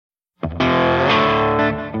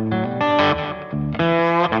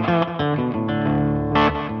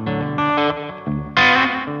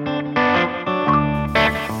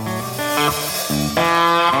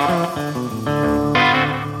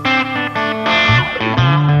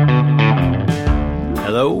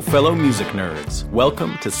Hello, fellow music nerds.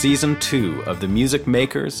 Welcome to Season 2 of the Music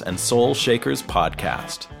Makers and Soul Shakers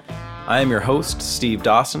podcast. I am your host, Steve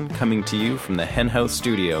Dawson, coming to you from the Hen House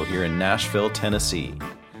Studio here in Nashville, Tennessee.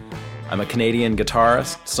 I'm a Canadian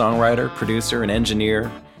guitarist, songwriter, producer, and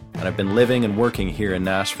engineer, and I've been living and working here in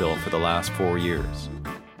Nashville for the last 4 years.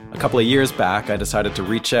 A couple of years back, I decided to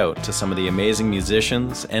reach out to some of the amazing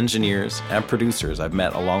musicians, engineers, and producers I've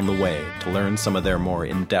met along the way to learn some of their more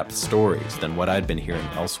in-depth stories than what I'd been hearing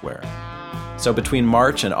elsewhere. So between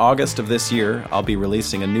March and August of this year, I'll be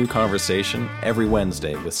releasing a new conversation every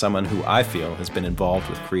Wednesday with someone who I feel has been involved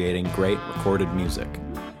with creating great recorded music.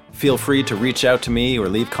 Feel free to reach out to me or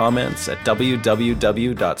leave comments at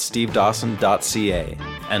www.stevedawson.ca.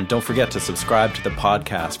 And don't forget to subscribe to the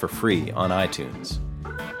podcast for free on iTunes.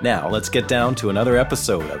 Now, let's get down to another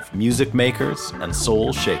episode of Music Makers and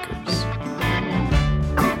Soul Shakers.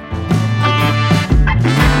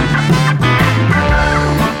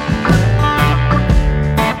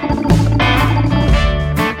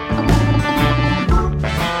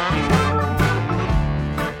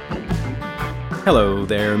 Hello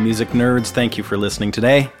there, music nerds. Thank you for listening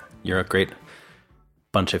today. You're a great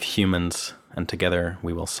bunch of humans, and together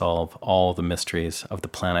we will solve all the mysteries of the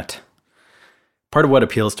planet. Part of what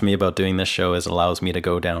appeals to me about doing this show is it allows me to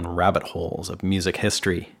go down rabbit holes of music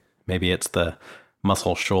history. Maybe it's the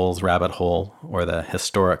Muscle Shoals rabbit hole or the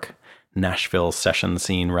historic Nashville session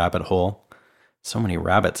scene rabbit hole. So many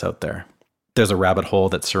rabbits out there. There's a rabbit hole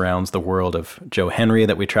that surrounds the world of Joe Henry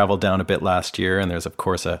that we traveled down a bit last year, and there's of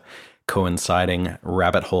course a coinciding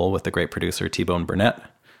rabbit hole with the great producer T-Bone Burnett.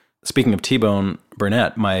 Speaking of T-Bone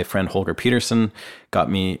Burnett, my friend Holger Peterson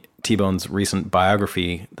got me T-Bone's recent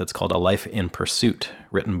biography that's called A Life in Pursuit,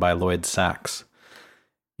 written by Lloyd Sachs.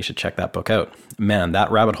 You should check that book out. Man,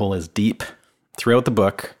 that rabbit hole is deep. Throughout the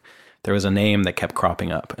book, there was a name that kept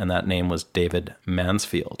cropping up, and that name was David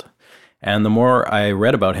Mansfield. And the more I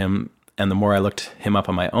read about him, and the more I looked him up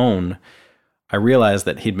on my own, I realized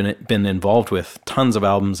that he'd been involved with tons of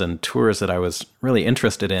albums and tours that I was really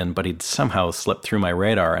interested in, but he'd somehow slipped through my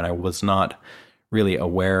radar, and I was not really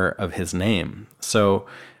aware of his name. So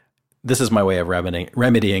this is my way of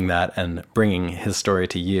remedying that and bringing his story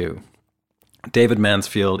to you. David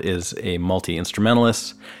Mansfield is a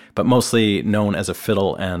multi-instrumentalist, but mostly known as a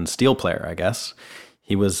fiddle and steel player, I guess.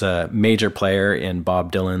 He was a major player in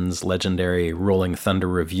Bob Dylan's legendary Rolling Thunder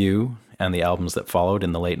Revue and the albums that followed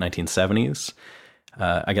in the late 1970s.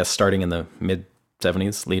 I guess starting in the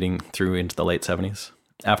mid-70s, leading through into the late 70s.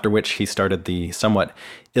 After which he started the somewhat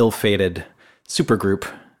ill-fated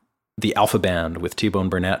supergroup, the Alpha Band, with T-Bone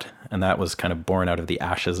Burnett, and that was kind of born out of the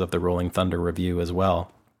ashes of the Rolling Thunder Revue as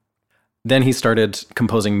well. Then he started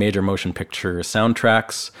composing major motion picture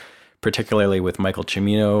soundtracks, particularly with Michael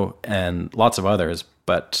Cimino and lots of others,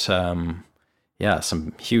 but some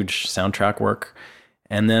huge soundtrack work.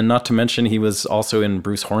 And then not to mention, he was also in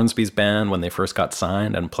Bruce Hornsby's band when they first got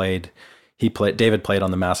signed and David played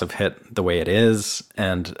on the massive hit The Way It Is,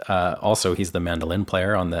 and also he's the mandolin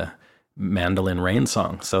player on the Mandolin Rain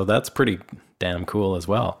song, so that's pretty damn cool as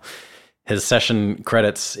well. His session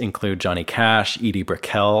credits include Johnny Cash, Edie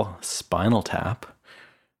Brickell, Spinal Tap.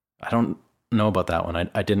 I don't know about that one.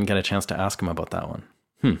 I didn't get a chance to ask him about that one.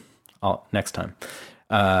 Next time.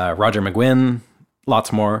 Roger McGuinn,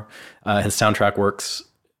 lots more. His soundtrack works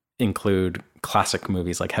include classic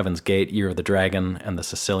movies like Heaven's Gate, Year of the Dragon, and The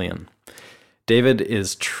Sicilian. David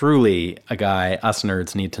is truly a guy us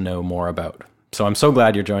nerds need to know more about. So I'm so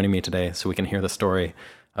glad you're joining me today so we can hear the story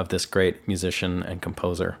of this great musician and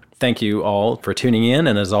composer. Thank you all for tuning in,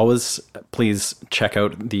 and as always, please check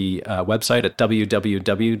out the website at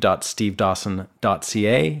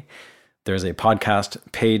www.stevedawson.ca. There's a podcast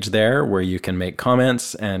page there where you can make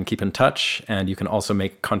comments and keep in touch, and you can also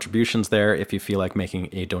make contributions there if you feel like making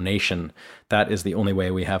a donation. That is the only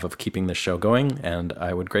way we have of keeping this show going, and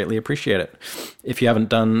I would greatly appreciate it. If you haven't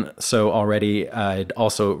done so already, I'd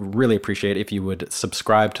also really appreciate if you would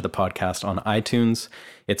subscribe to the podcast on iTunes.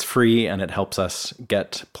 It's free, and it helps us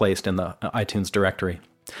get placed in the iTunes directory.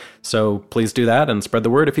 So please do that and spread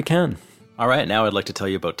the word if you can. All right, now I'd like to tell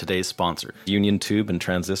you about today's sponsor, Union Tube and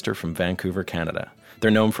Transistor from Vancouver, Canada. They're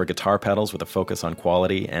known for guitar pedals with a focus on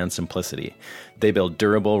quality and simplicity. They build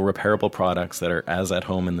durable, repairable products that are as at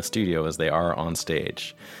home in the studio as they are on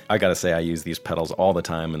stage. I gotta say, I use these pedals all the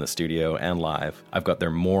time in the studio and live. I've got their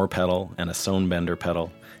Moore pedal and a Sound Bender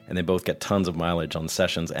pedal, and they both get tons of mileage on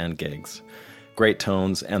sessions and gigs. Great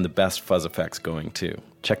tones and the best fuzz effects going too.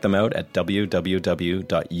 Check them out at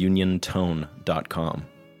www.uniontone.com.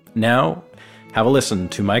 Now, have a listen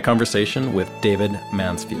to my conversation with David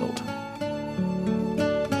Mansfield.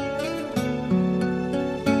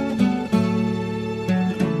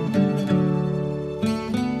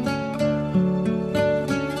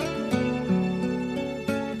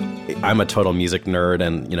 I'm a total music nerd,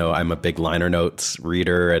 and I'm a big liner notes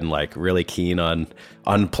reader, and like really keen on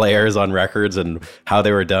players, on records, and how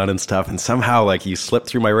they were done and stuff. And somehow, like, you slipped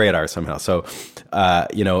through my radar somehow. So,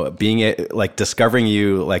 discovering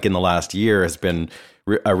you like in the last year has been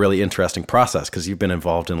a really interesting process, because you've been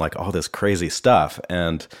involved in like all this crazy stuff.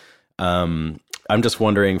 And I'm just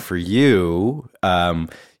wondering for you,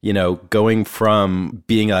 going from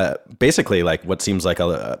being basically like what seems like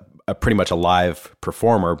a pretty much a live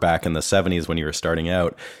performer back in the 70s when you were starting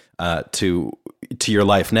out, to your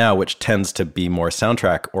life now, which tends to be more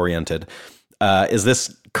soundtrack oriented. Is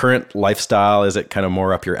this current lifestyle, is it kind of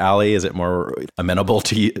more up your alley? Is it more amenable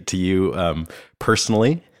to you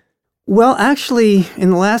personally? Well, actually, in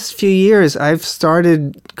the last few years, I've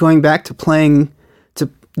started going back to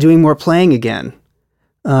doing more playing again.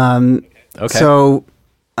 Okay. So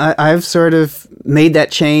I've sort of made that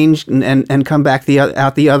change and come back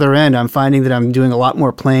out the other end. I'm finding that I'm doing a lot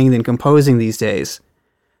more playing than composing these days.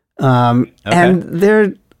 Okay. And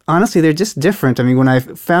they're just different. I mean, when I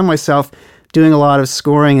found myself doing a lot of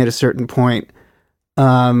scoring at a certain point,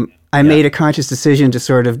 I made a conscious decision to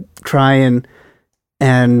sort of try and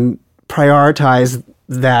prioritize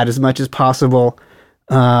that as much as possible,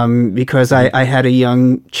 because I had a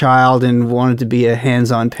young child and wanted to be a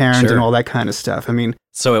hands-on parent and all that kind of stuff. I mean,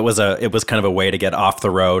 so it was kind of a way to get off the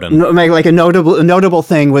road. And like a notable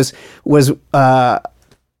thing was when I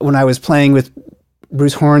was playing with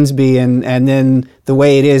Bruce Hornsby, and then The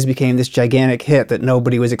Way It Is became this gigantic hit that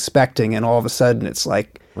nobody was expecting, and all of a sudden it's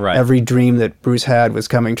like every dream that Bruce had was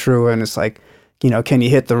coming true, and it's like, can you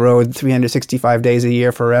hit the road 365 days a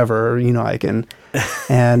year forever? I can.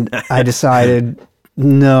 And I decided,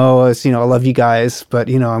 no, I love you guys, but,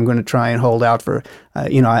 I'm going to try and hold out for,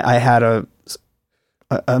 I had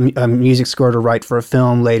a music score to write for a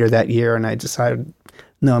film later that year, and I decided,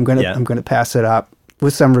 no, I'm going to pass it up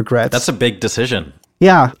with some regrets. That's a big decision.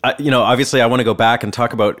 Yeah. Obviously I want to go back and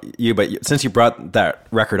talk about you, but since you brought that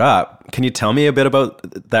record up, can you tell me a bit about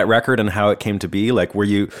that record and how it came to be? Like, were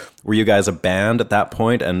you guys a band at that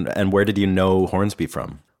point, and where did you know Hornsby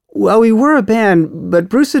from? Well, we were a band, but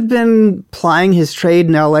Bruce had been plying his trade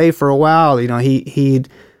in LA for a while. He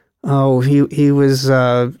was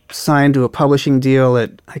signed to a publishing deal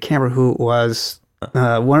at, I can't remember who it was,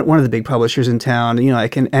 one of the big publishers in town,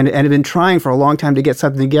 and had been trying for a long time to get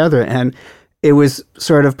something together, and it was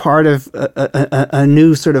sort of part of a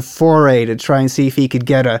new sort of foray to try and see if he could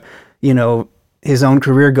get his own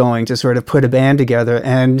career going, to sort of put a band together.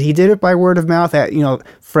 And he did it by word of mouth,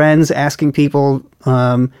 friends asking people.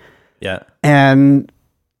 And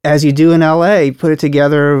as you do in LA, put it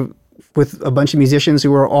together with a bunch of musicians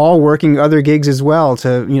who were all working other gigs as well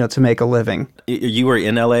to make a living. You were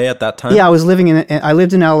in LA at that time? Yeah, I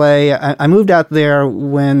lived in LA. I moved out there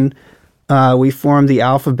when we formed the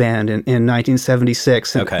Alpha Band in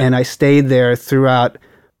 1976, and I stayed there throughout,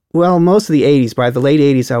 most of the 80s. By the late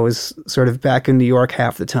 80s, I was sort of back in New York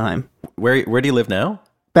half the time. Where do you live now?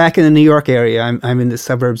 Back in the New York area. I'm in the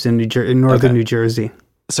suburbs in northern New Jersey.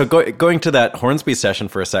 So going to that Hornsby session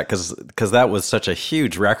for a sec, because that was such a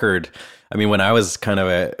huge record. I mean, when I was kind of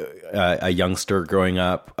a youngster growing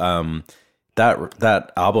up,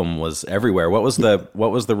 that album was everywhere. What was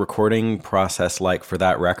the recording process like for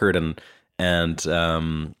that record, and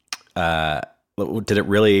did it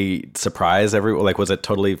really surprise everyone? Like, was it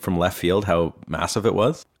totally from left field how massive it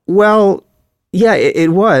was? Well, yeah,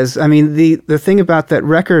 it was. I mean, the thing about that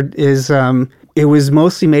record is it was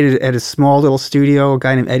mostly made at a small little studio. A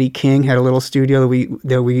guy named Eddie King had a little studio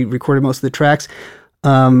that we recorded most of the tracks.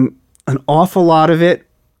 An awful lot of it,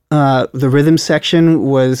 the rhythm section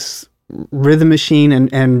was Rhythm Machine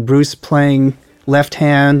and Bruce playing left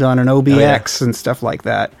hand on an OBX and stuff like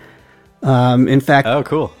that. In fact,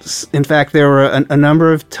 cool. In fact, there were a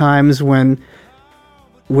number of times when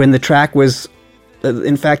the track was,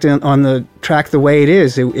 in fact, on the track The Way It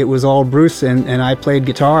Is, it was all Bruce and I played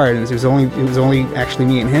guitar, and it was only actually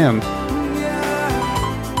me and him.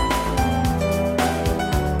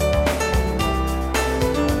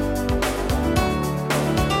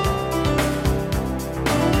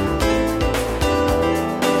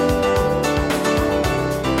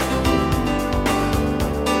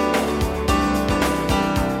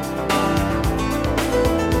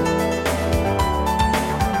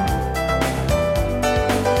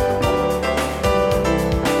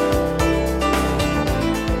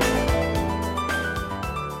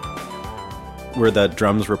 Were the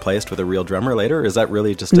drums replaced with a real drummer later? Or is that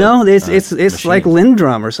really just it's like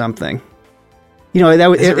Lindrum or something?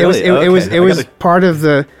 It was part of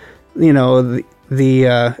the the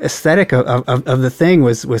aesthetic of the thing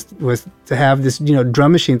was to have this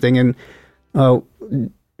drum machine thing, and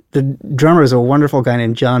the drummer is a wonderful guy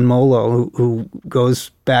named John Molo who goes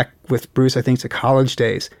back with Bruce, I think, to college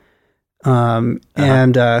days.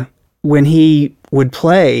 And when he would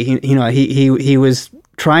play, he was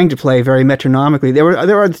trying to play very metronomically. There were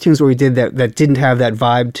other tunes where he did that didn't have that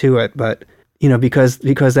vibe to it, but because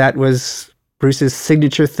that was Bruce's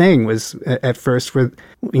signature thing, was at first with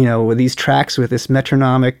these tracks with this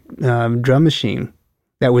metronomic drum machine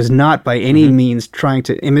that was not by any means trying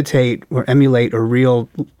to imitate or emulate a real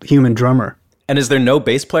human drummer. And is there no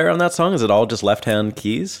bass player on that song? Is it all just left-hand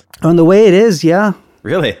keys? On The Way It Is, yeah.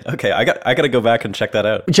 Really? Okay, I got to go back and check that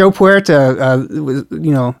out. Joe Puerta,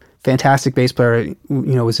 was fantastic bass player,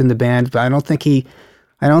 was in the band, but I don't think he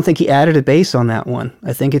added a bass on that one.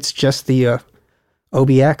 I think it's just the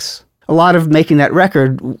OBX. A lot of making that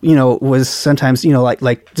record, was sometimes,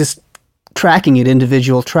 like just tracking it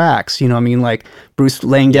individual tracks, like Bruce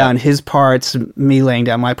laying down his parts, me laying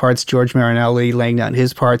down my parts, George Marinelli laying down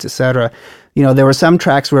his parts, etc. There were some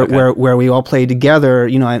tracks where we all played together,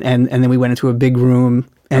 and then we went into a big room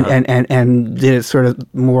and did it sort of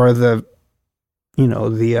more of the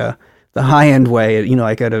high end way,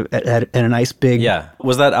 like at a nice big. Yeah.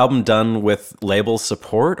 Was that album done with label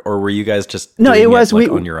support, or were you guys just no? doing It was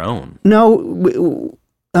on your own. No,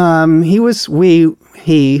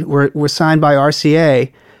 were signed by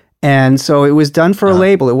RCA, and so it was done for a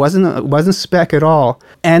label. It wasn't spec at all,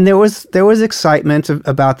 and there was excitement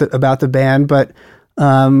about the band, but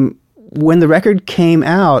when the record came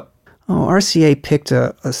out, RCA picked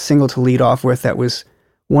a single to lead off with that was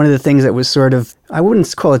one of the things that was sort of, I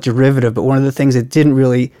wouldn't call it derivative, but one of the things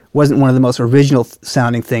that wasn't one of the most original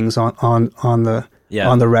sounding things on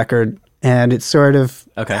the record, and it sort of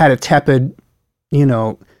had a tepid,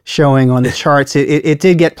 showing on the charts. It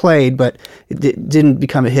did get played, but it didn't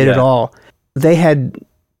become a hit at all. They had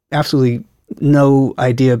absolutely no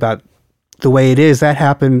idea about The Way It Is. That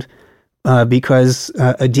happened because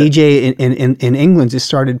a DJ in England just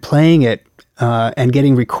started playing it and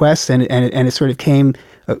getting requests, and it sort of came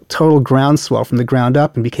a total groundswell from the ground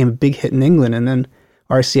up and became a big hit in England. And then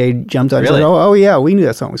RCA jumped on and said, oh yeah, we knew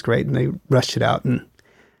that song was great, and they rushed it out, and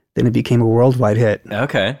then it became a worldwide hit.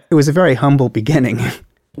 Okay. It was a very humble beginning.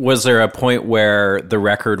 Was there a point where the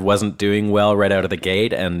record wasn't doing well right out of the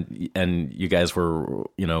gate, and you guys were,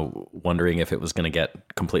 wondering if it was going to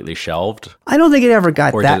get completely shelved? I don't think it ever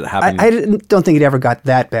got that. Did it happen? I don't think it ever got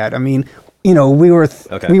that bad. I mean, we were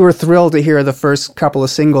thrilled to hear the first couple of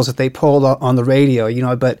singles that they pulled on the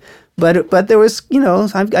radio, but there was,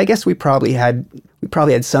 I guess we probably had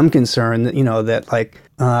some concern that, that like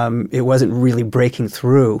it wasn't really breaking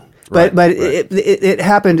through. But it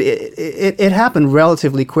happened. It happened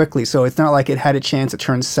relatively quickly, so it's not like it had a chance to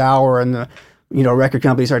turn sour and the record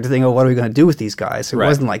company started to think, oh, what are we going to do with these guys? It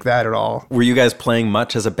wasn't like that at all. Were you guys playing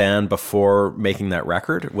much as a band before making that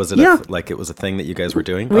record? Was it it was a thing that you guys were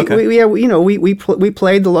doing? We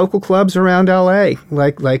played the local clubs around LA,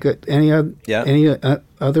 like any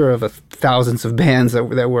other of the thousands of bands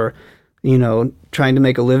that were trying to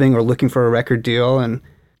make a living or looking for a record deal. And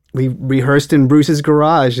we rehearsed in Bruce's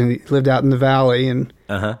garage, and he lived out in the valley, and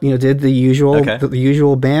did the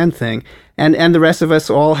usual band thing. And the rest of us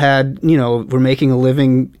all had, were making a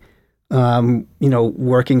living,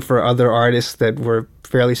 working for other artists that were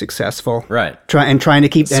fairly successful. Right. Trying to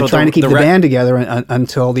keep the band together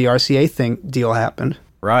until the RCA deal happened.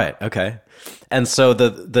 Right. Okay. And so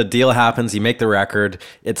the deal happens, you make the record,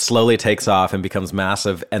 it slowly takes off and becomes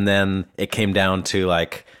massive, and then it came down to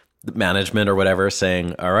like the management or whatever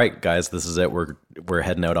saying, all right, guys, this is it. We're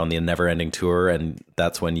heading out on the never-ending tour, and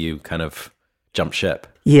that's when you kind of jumped ship.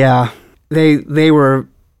 Yeah. They were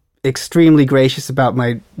extremely gracious about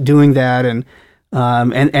my doing that, and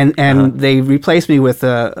they replaced me with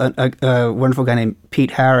a wonderful guy named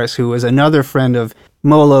Pete Harris, who was another friend of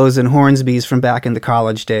Molo's and Hornsby's from back in the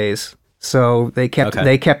college days. So they kept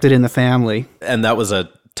it in the family. And that was a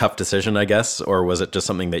tough decision, I guess, or was it just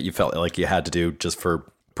something that you felt like you had to do just for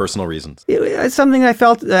personal reasons? It's something I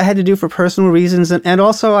felt I had to do for personal reasons, and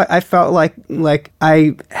also I felt like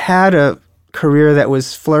I had a career that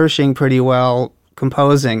was flourishing pretty well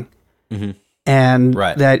composing. Mm-hmm. And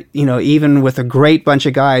that, even with a great bunch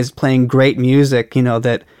of guys playing great music,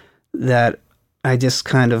 that I just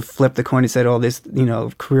kind of flipped the coin and said, oh, this,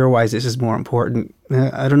 career-wise, this is more important.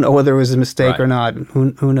 I don't know whether it was a mistake or not.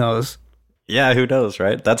 Who knows? Yeah, who knows,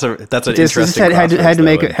 right? That's an interesting just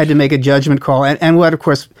had to make a judgment call. And what, of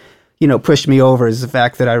course, pushed me over is the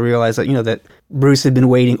fact that I realized that, that Bruce had been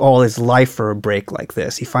waiting all his life for a break like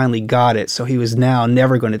this. He finally got it, so he was now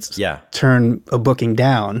never going to turn a booking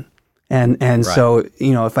down. And so,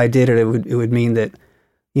 if I did it, it would mean that,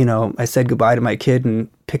 I said goodbye to my kid and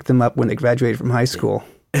picked them up when they graduated from high school.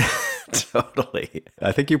 Totally.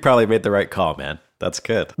 I think you probably made the right call, man. That's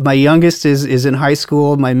good. My youngest is in high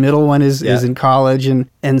school. My middle one is in college,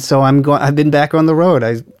 and so I've been back on the road.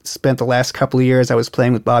 I spent the last couple of years. I was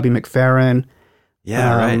playing with Bobby McFerrin.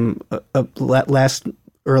 Yeah, right.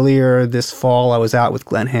 Earlier this fall, I was out with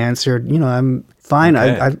Glenn Hansard. I'm fine.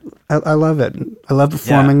 Okay. I love it. I love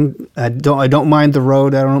performing. Yeah. I don't mind the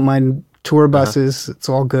road. I don't mind tour buses. It's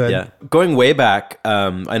all good. Yeah. Going way back,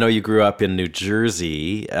 I know you grew up in New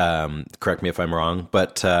Jersey. Correct me if I'm wrong,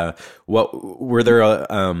 but was there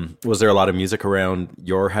a lot of music around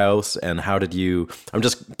your house, and how did you? I'm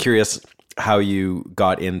just curious how you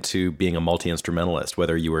got into being a multi-instrumentalist,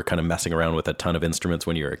 whether you were kind of messing around with a ton of instruments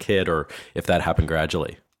when you were a kid, or if that happened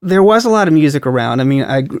gradually. There was a lot of music around. I mean,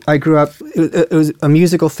 I grew up, it was a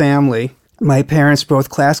musical family. My parents were both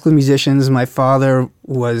classical musicians. My father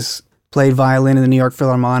played violin in the New York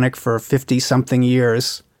Philharmonic for 50-something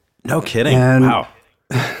years. No kidding. Wow.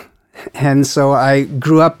 And so I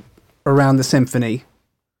grew up around the symphony.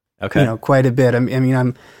 Okay. Quite a bit. I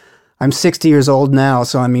mean, I'm 60 years old now,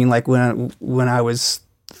 so I mean, like when I was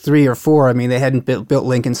 3 or 4, I mean, they hadn't built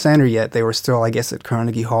Lincoln Center yet. They were still, I guess, at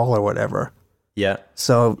Carnegie Hall or whatever. Yeah.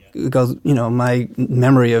 So it goes, my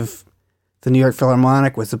memory of the New York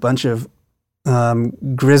Philharmonic was a bunch of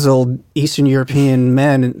grizzled Eastern European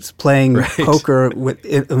men playing poker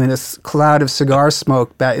in a cloud of cigar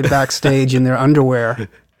smoke backstage in their underwear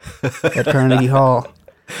at Carnegie Hall.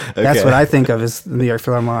 Okay. That's what I think of as the New York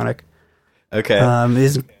Philharmonic. Okay.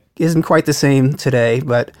 Isn't quite the same today,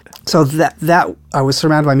 but so that I was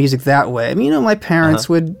surrounded by music that way. I mean, my parents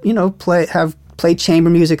would play chamber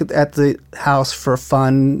music at the house for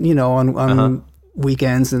fun, on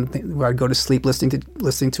weekends, and where I'd go to sleep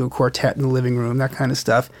listening to a quartet in the living room, that kind of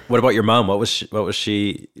stuff. What about your mom? What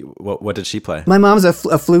did she play? My mom's a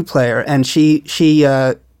flute player, and she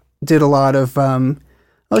did a lot of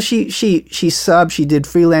she subbed, she did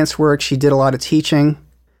freelance work, she did a lot of teaching.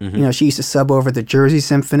 Mm-hmm. She used to sub over the Jersey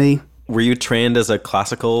Symphony. Were you trained as a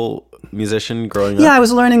classical musician growing up? Yeah, I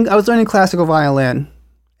was learning classical violin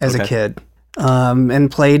as a kid, and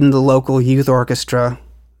played in the local youth orchestra,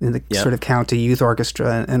 in the sort of county youth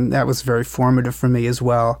orchestra, and that was very formative for me as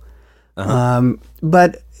well.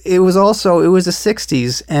 But it was the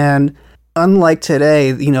 60s, and unlike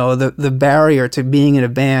today, the barrier to being in a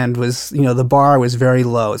band was, the bar was very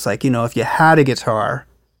low. It's like, if you had a guitar,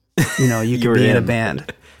 you could be in a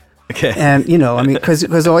band. Okay. And,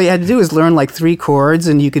 because all you had to do is learn like 3 chords,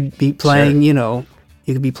 and you could be playing, you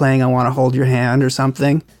could be playing I Want to Hold Your Hand or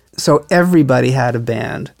something. So everybody had a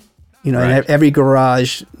band, and every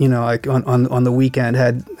garage, like on the weekend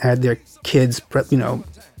had their kids,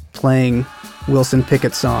 playing Wilson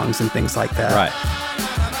Pickett songs and things like that. Right.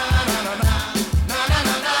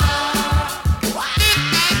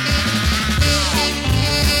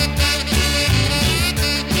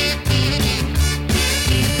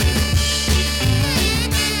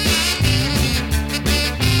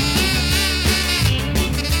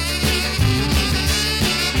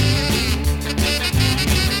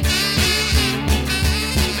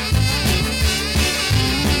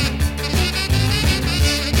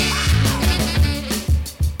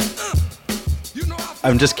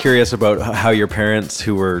 I'm just curious about how your parents,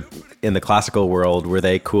 who were in the classical world, were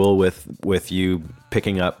they cool with you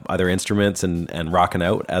picking up other instruments and rocking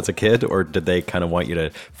out as a kid, or did they kind of want you to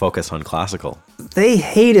focus on classical? They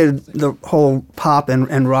hated the whole pop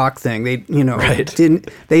and rock thing. They right.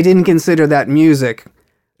 didn't consider that music.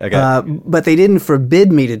 Okay. But they didn't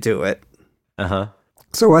forbid me to do it. Uh-huh.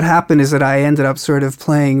 So what happened is that I ended up sort of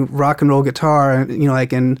playing rock and roll guitar,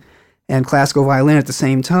 and classical violin at the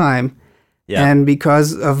same time. Yeah. And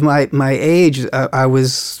because of my age, I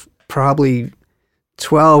was probably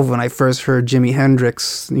 12 when I first heard Jimi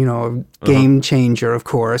Hendrix, game changer, of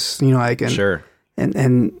course, Sure.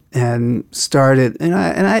 And started, and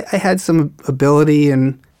I had some ability,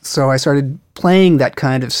 and so I started playing that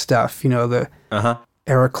kind of stuff, the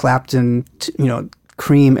Eric Clapton,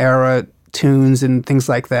 Cream era tunes and things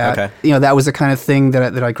like that. Okay. That was the kind of thing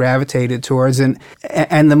that I gravitated towards, and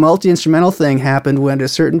the multi-instrumental thing happened when at a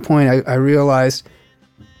certain point I realized,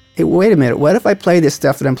 hey, wait a minute, what if I play this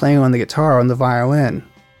stuff that I'm playing on the guitar on the violin?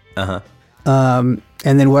 And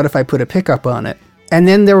then what if I put a pickup on it? And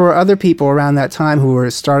then there were other people around that time who were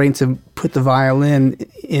starting to put the violin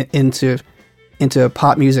into a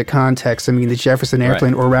pop music context. I mean, the Jefferson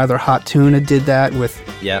Airplane, or rather Hot Tuna, did that with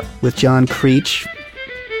John Creech.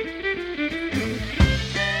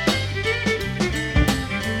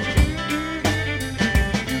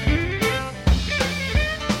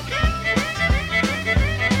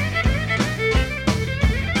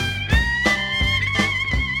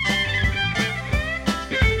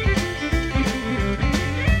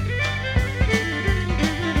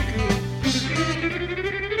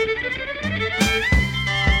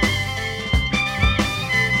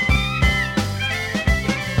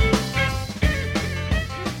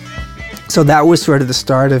 So that was sort of the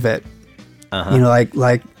start of it. Uh-huh. You know,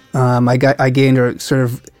 I gained a sort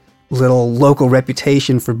of little local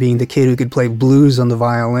reputation for being the kid who could play blues on the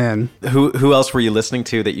violin. Who else were you listening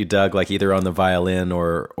to that you dug, like either on the violin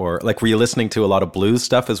or like were you listening to a lot of blues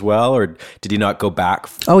stuff as well, or did you not go back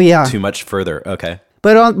too much further? Okay.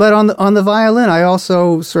 But on the violin, I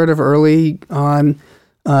also sort of early on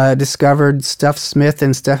discovered Stuff Smith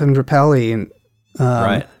and Stephen Grappelli, and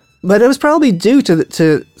right. But it was probably due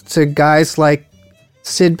to guys like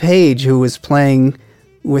Sid Page, who was playing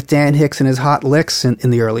with Dan Hicks and his Hot Licks in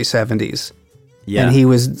the early 70s. Yeah. And he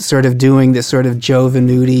was sort of doing this sort of Joe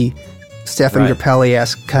Venuti, Stephen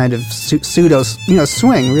Grappelli-esque kind of pseudo,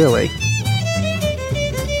 swing, really.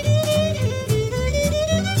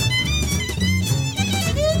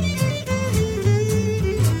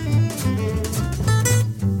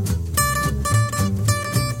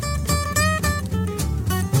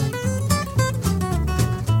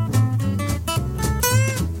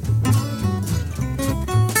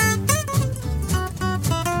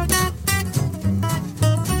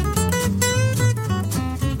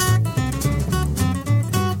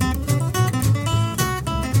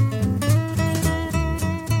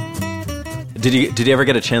 Did you ever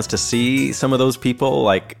get a chance to see some of those people,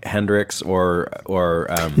 like Hendrix or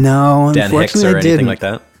no, Dan Hicks or anything like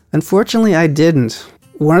that? Unfortunately, I didn't.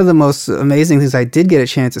 One of the most amazing things I did get a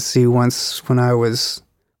chance to see once when I was,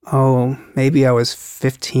 maybe I was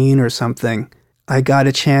 15 or something. I got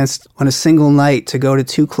a chance on a single night to go to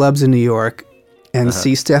 2 clubs in New York and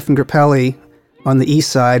see Stephen Grappelli on the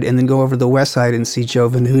east side, and then go over to the west side and see Joe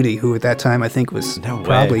Venuti, who at that time I think was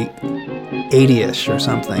probably 80-ish or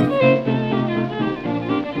something.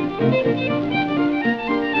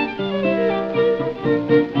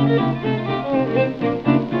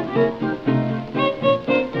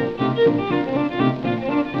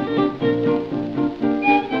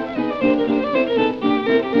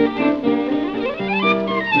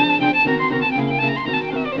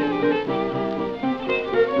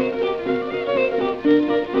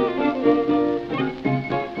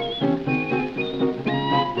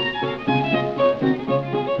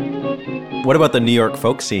 What about the New York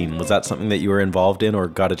folk scene? Was that something that you were involved in or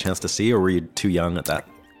got a chance to see, or were you too young at that?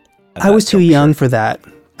 I was too young for that.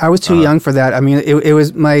 I was too young for that. I mean, it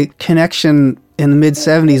was my connection in the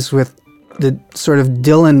mid-'70s with the sort of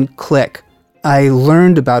Dylan clique. I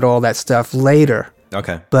learned about all that stuff later.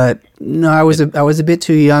 Okay. But no, I was a bit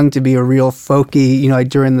too young to be a real folky, like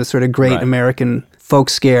during the sort of great American folk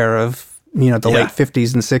scare of, the late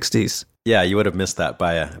 50s and 60s. Yeah, you would have missed that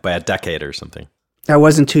by a decade or something. I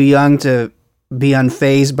wasn't too young to be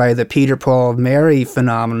unfazed by the Peter, Paul, Mary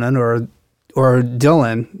phenomenon or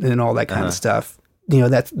Dylan and all that kind of stuff.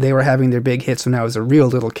 That they were having their big hits when I was a real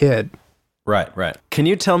little kid. Right. Can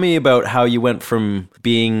you tell me about how you went from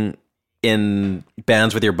being in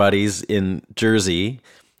bands with your buddies in Jersey?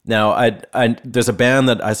 Now, I there's a band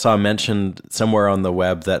that I saw mentioned somewhere on the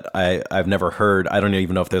web that I've never heard. I don't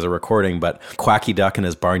even know if there's a recording, but Quacky Duck and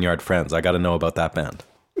his Barnyard Friends. I got to know about that band.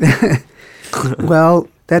 Well,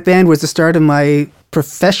 that band was the start of my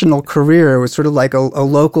professional career. It was sort of like a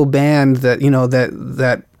local band that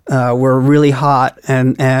that were really hot,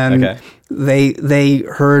 and they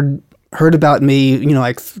heard about me,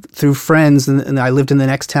 like through friends, and I lived in the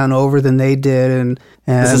next town over than they did, and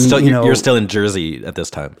this is still, you're still in Jersey at this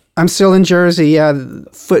time. I'm still in Jersey. Yeah.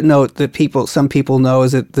 Footnote that some people know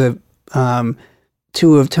is that the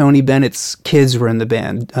 2 of Tony Bennett's kids were in the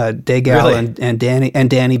band, Dagal and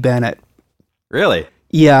Danny Bennett. Really?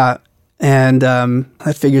 Yeah, and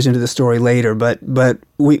that figures into the story later. But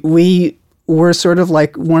we were sort of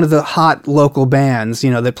like one of the hot local bands,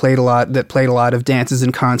 that played a lot of dances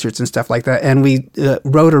and concerts and stuff like that. And we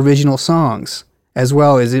wrote original songs as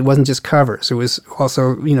well. As it wasn't just covers; it was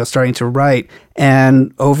also starting to write.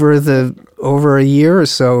 And over a year or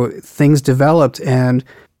so, things developed, and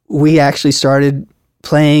we actually started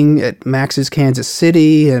playing at Max's Kansas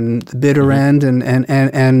City and the Bitter End,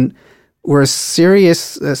 and we're a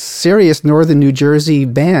serious Northern New Jersey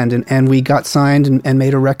band, and we got signed and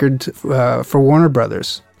made a record for Warner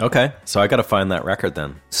Brothers. Okay, so I got to find that record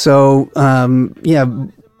then. So I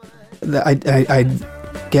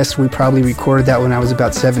guess we probably recorded that when I was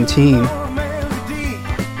about 17.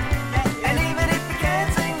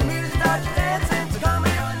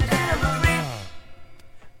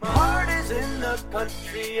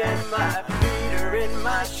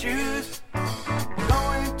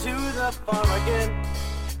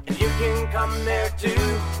 Come there too.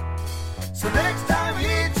 So next time you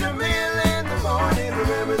eat your meal in the morning,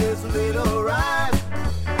 remember this little rhyme.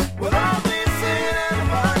 We'll all be singing and the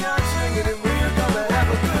barnyard swinging, and we're gonna have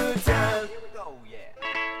a good time. Here we go,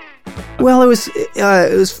 yeah. Well, it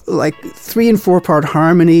was like 3 and 4 part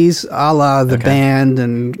harmonies, a la the band,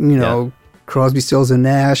 and Crosby, Stills and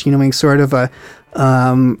Nash. I mean, sort of a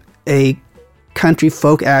country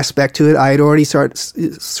folk aspect to it. I had already started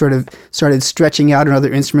stretching out on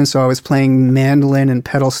other instruments, so I was playing mandolin and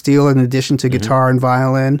pedal steel in addition to guitar and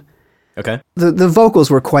violin. Okay. The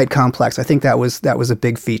vocals were quite complex. I think that was a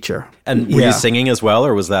big feature. And were you singing as well,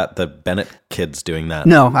 or was that the Bennett kids doing that?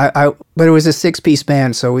 No, but it was a 6-piece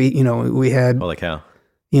band, so we had holy cow,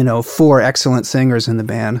 4 excellent singers in the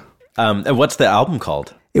band. And what's the album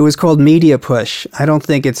called? It was called Media Push. I don't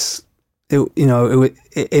think it's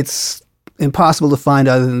impossible to find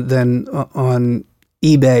other than on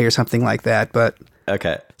eBay or something like that. But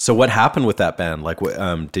okay, so what happened with that band? Like,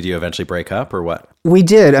 did you eventually break up, or what? We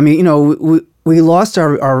did. I mean, we lost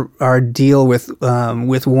our deal with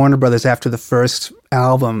Warner Brothers after the first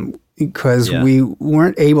album because we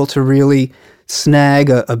weren't able to really snag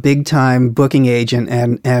a big time booking agent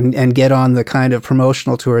and get on the kind of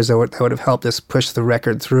promotional tours that would have helped us push the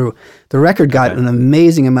record through. The record got an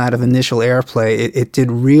amazing amount of initial airplay. It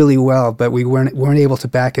did really well, but we weren't able to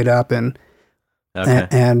back it up, and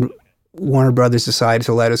Warner Brothers decided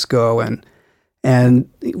to let us go, and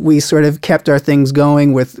we sort of kept our things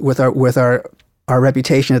going with our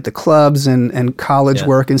reputation at the clubs and college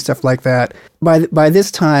work and stuff like that. By this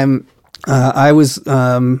time, I was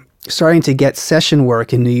starting to get session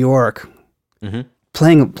work in New York,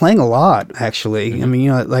 playing a lot actually. I mean,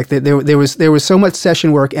 like there was so much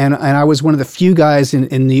session work, and I was one of the few guys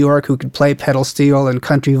in New York who could play pedal steel and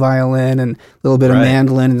country violin and a little bit of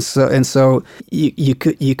mandolin, and so you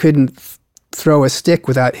couldn't throw a stick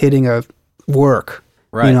without hitting a work.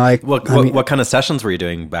 Right. What kind of sessions were you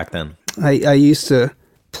doing back then? I used to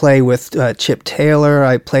play with Chip Taylor.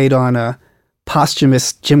 I played on a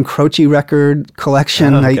posthumous Jim Croce record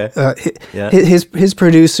collection. His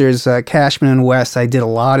producers, Cashman and West, I did a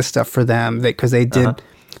lot of stuff for them because they did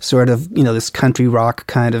sort of this country rock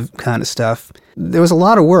kind of stuff. There was a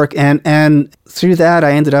lot of work, and through that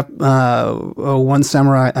I ended up one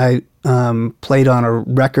summer I played on a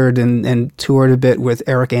record and toured a bit with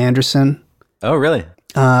Eric Anderson. Oh, really?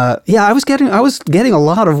 I was getting a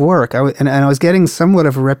lot of work. I was getting somewhat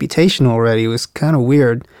of a reputation already. It was kind of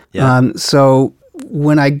weird. Yeah. So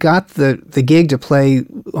when I got the gig to play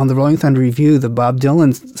on the Rolling Thunder Revue, the Bob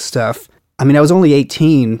Dylan stuff, I mean, I was only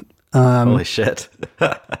 18. Holy shit.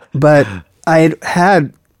 But I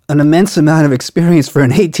had an immense amount of experience for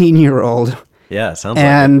an 18-year-old. Yeah, sounds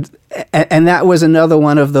like it. And that was another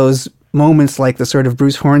one of those moments, like the sort of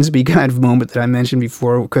Bruce Hornsby kind of moment that I mentioned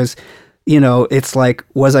before, because it's like,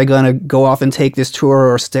 was I going to go off and take this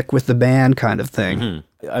tour or stick with the band kind of thing?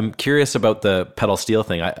 Mm-hmm. I'm curious about the pedal steel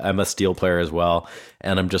thing. I'm a steel player as well,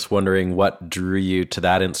 and I'm just wondering what drew you to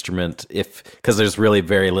that instrument, because there's really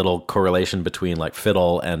very little correlation between like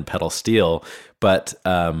fiddle and pedal steel, but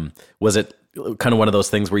was it kind of one of those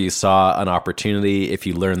things where you saw an opportunity, if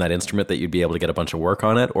you learn that instrument, that you'd be able to get a bunch of work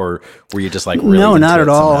on it, or were you just like really no, not at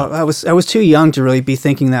all. I was too young to really be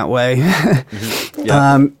thinking that way. Mm-hmm.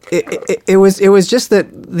 Yeah. It was just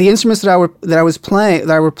that the instruments that I was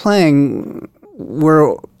playing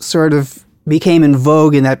were sort of became in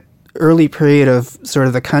vogue in that early period of sort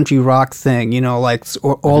of the country rock thing. Like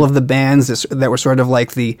all of the bands that were sort of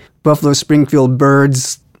like the Buffalo Springfield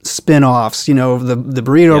Birds spin-offs, the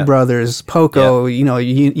Burrito Brothers, Poco,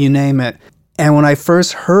 you name it. And when I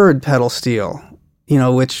first heard pedal steel,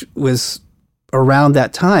 which was around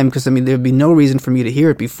that time, because I mean there'd be no reason for me to hear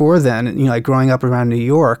it before then, like growing up around New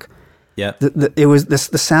York. Yeah. It was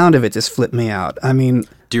the sound of it just flipped me out. I mean,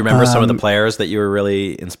 do you remember some of the players that you were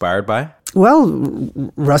really inspired by? Well,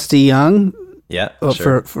 Rusty Young. Yeah,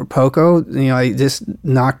 sure. For Poco, it just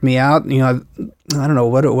knocked me out. I don't know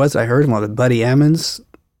what it was. I heard him on Buddy Emmons.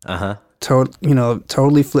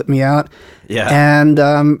 Totally flipped me out. Yeah. And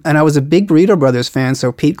I was a big Burrito Brothers fan,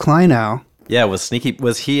 so Pete Kleinow. Yeah, was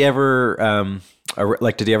he ever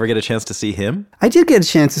did you ever get a chance to see him? I did get a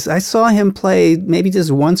chance. I saw him play maybe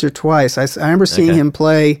just once or twice. I remember seeing him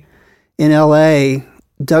play in L.A.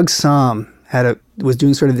 Doug Somm was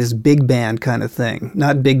doing sort of this big band kind of thing.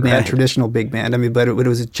 Not big band, traditional big band. I mean, but it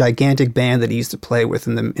was a gigantic band that he used to play with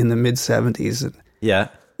in the mid 70s. Yeah.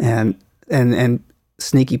 And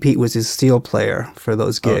Sneaky Pete was his steel player for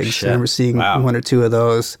those gigs. I remember seeing one or two of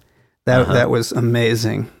those. That was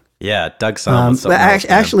amazing. Yeah, Doug Somm. But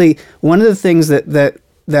actually, one of the things that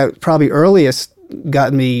probably earliest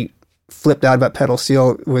got me flipped out about pedal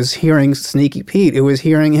steel was hearing Sneaky Pete. It was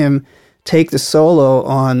hearing him take the solo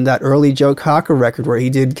on that early Joe Cocker record where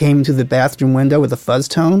he came to the bathroom window with a fuzz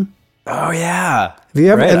tone. Oh yeah. Have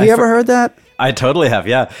you ever heard that? I totally have,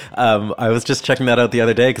 yeah. I was just checking that out the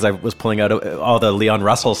other day because I was pulling out all the Leon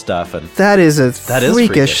Russell stuff, and That is a That is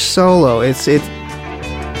freakish freakish. solo. It's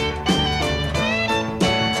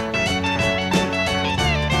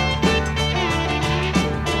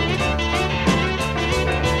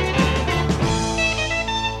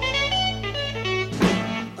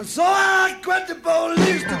And so I quit the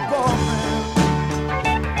police department.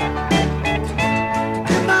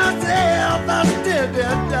 Give myself a steady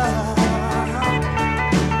job.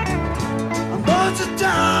 I'm going to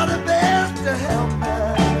try the best to help me.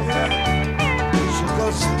 She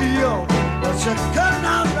could steal, but she could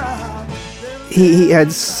not lie. he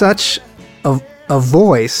had such a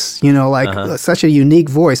voice, like such a unique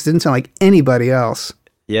voice. Didn't sound like anybody else.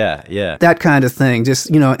 yeah, yeah. That kind of thing. Just,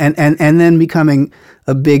 and then becoming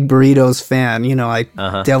a big Burritos fan, like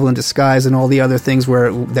Devil in Disguise and all the other things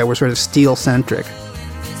that were sort of steel centric.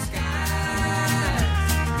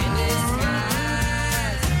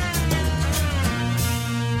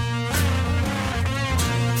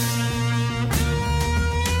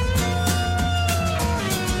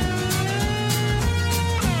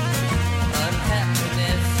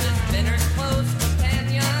 Unhappiness has been her close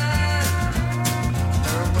companion.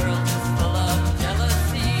 Her world is full of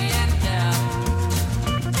jealousy and doubt.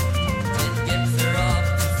 It gets her off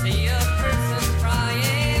to see a person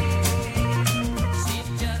crying. She's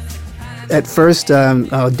just the kind At first,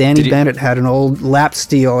 Danny Bennett had an old lap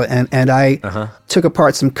steel, and I took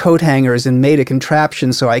apart some coat hangers and made a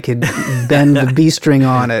contraption so I could bend the B string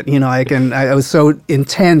on it. I was so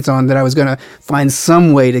intent on that I was going to find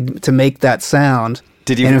some way to make that sound.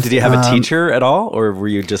 Did you have a teacher at all, or were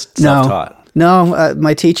you just self-taught? No,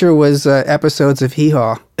 my teacher was episodes of Hee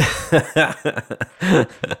Haw.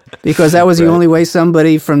 Because that was the only way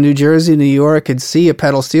somebody from New Jersey, New York could see a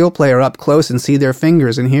pedal steel player up close and see their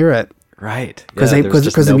fingers and hear it. Right. Because Yeah, there was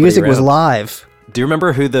just the nobody music was around. live. Do you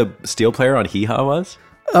remember who the steel player on Hee Haw was?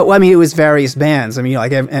 Well, I mean, it was various bands. I mean,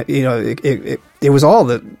 like, it was all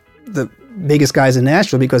the biggest guys in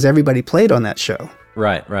Nashville because everybody played on that show.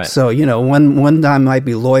 Right, right. So, one time might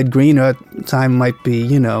be Lloyd Green, a time might be,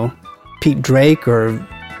 Pete Drake or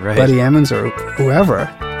Right. Buddy Emmons or whoever.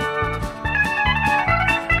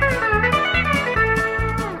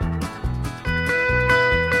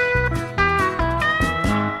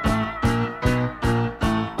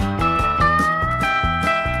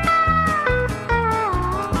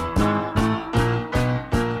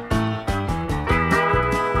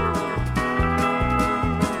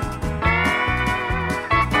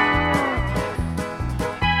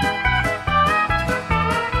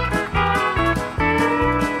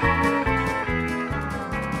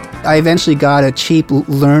 I eventually got a cheap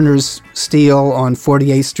learner's steel on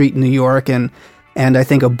 48th Street in New York, and I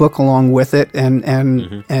think a book along with it,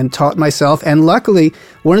 and taught myself. And luckily,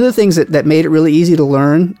 one of the things that made it really easy to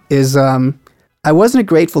learn is I wasn't a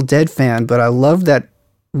Grateful Dead fan, but I loved that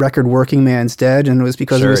record Working Man's Dead, and it was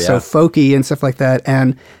because it was so folky and stuff like that.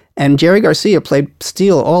 And Jerry Garcia played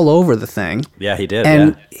steel all over the thing. Yeah, he did.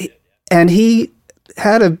 And yeah. and he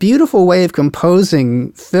had a beautiful way of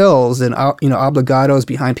composing fills and obligatos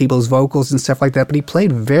behind people's vocals and stuff like that, but he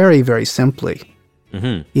played very, very simply.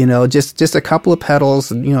 Mm-hmm. Just a couple of pedals,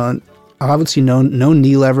 obviously no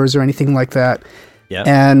knee levers or anything like that. Yeah.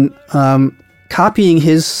 And copying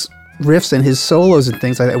his riffs and his solos and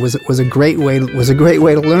things like that was a great way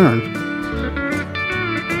to learn.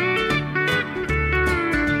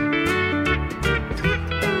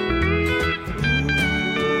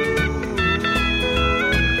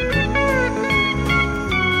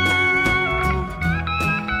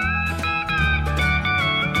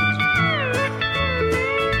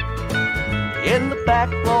 In the back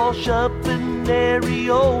wall shopping area,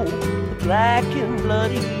 the black and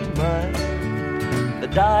bloody mine. The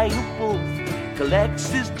dying wolf collects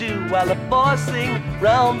his due while the boys sing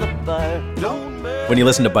round the fire. When you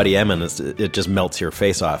listen to Buddy Emmons, it just melts your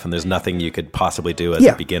face off, and there's nothing you could possibly do as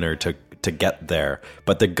a beginner to get there.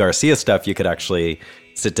 But the Garcia stuff, you could actually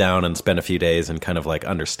sit down and spend a few days and kind of like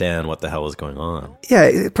understand what the hell is going on.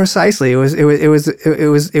 Yeah, precisely. It was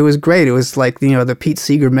great. It was like the Pete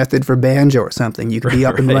Seeger method for banjo or something. You could be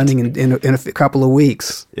up and running in a couple of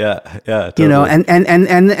weeks. Yeah, totally.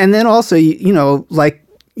 And then also like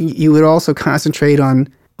you would also concentrate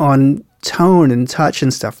on tone and touch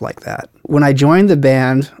and stuff like that. When I joined the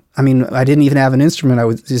band, I mean, I didn't even have an instrument. I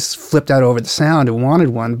was just flipped out over the sound and wanted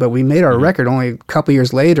one. But we made our record only a couple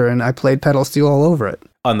years later, and I played pedal steel all over it.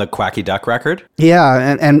 On the Quacky Duck record? Yeah,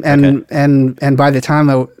 and by the time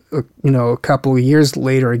a couple of years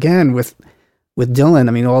later again with Dylan,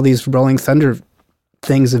 I mean, all these Rolling Thunder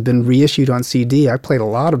things have been reissued on CD. I played a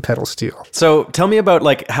lot of pedal steel. So tell me about,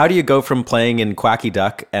 like, how do you go from playing in Quacky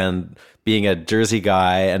Duck and being a Jersey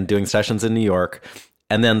guy and doing sessions in New York,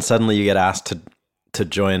 and then suddenly you get asked to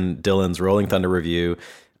join Dylan's Rolling Thunder Revue?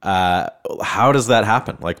 How does that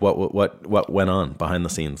happen? Like, what went on behind the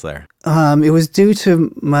scenes there? It was due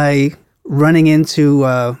to my running into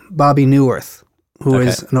Bobby Newirth, who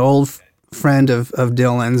is an old friend of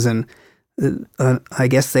Dylan's, and I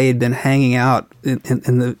guess they had been hanging out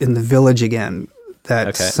in the Village again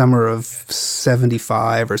that summer of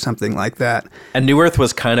 '75 or something like that. And Newirth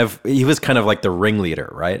was kind of like the ringleader,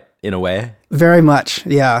 right? In a way? Very much,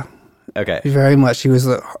 yeah. Okay. Very much. He was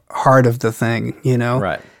the heart of the thing, you know?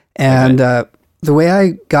 Right. And the way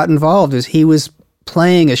I got involved is he was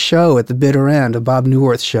playing a show at the Bitter End, a Bob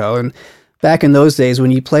Newirth show. And back in those days,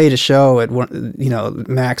 when you played a show at one, you know,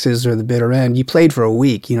 Max's or the Bitter End, you played for a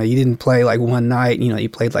week. You know, you didn't play like one night. You know, you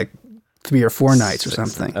played like 3 or 4 nights or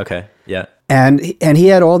something. Okay. Yeah. And he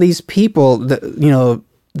had all these people that, you know,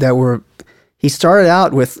 that were. He started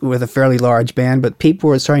out with a fairly large band, but people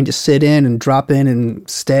were starting to sit in and drop in and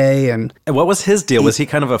stay. And what was his deal? Was he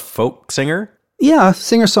kind of a folk singer? Yeah,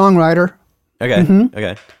 singer-songwriter. Okay.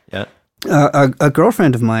 Okay. Yeah. A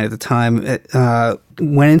girlfriend of mine at the time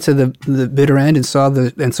went into the Bitter End and saw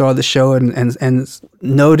the show and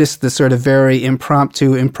noticed the sort of very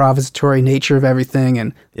impromptu, improvisatory nature of everything,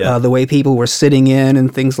 and the way people were sitting in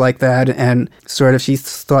and things like that. And sort of she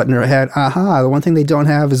thought in her head, "Aha! The one thing they don't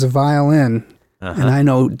have is a violin." And I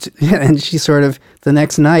know. And she sort of the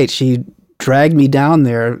next night she dragged me down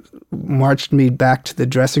there, marched me back to the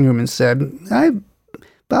dressing room, and said, "Hi,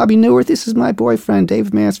 Bobby Newirth, this is my boyfriend,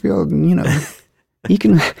 Dave Mansfield, and, you know, he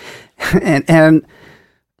can," and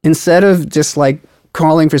instead of just like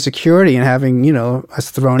calling for security and having, you know, us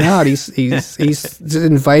thrown out, he's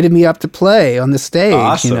invited me up to play on the stage,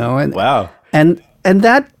 Awesome. you know, and wow. And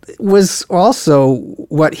that was also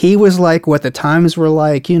what he was like, what the times were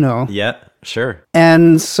like, you know. Yeah, sure.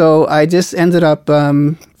 And so I just ended up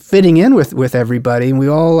fitting in with everybody, and we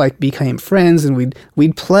all like became friends, and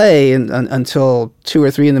we'd play until 2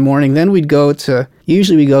 or 3 in the morning. Then we'd go to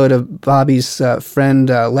Bobby's friend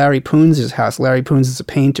Larry Poons' house. Larry Poons is a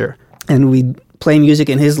painter, and we'd play music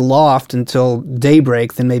in his loft until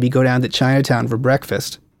daybreak. Then maybe go down to Chinatown for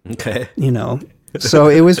breakfast. Okay. You know, so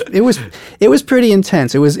it was pretty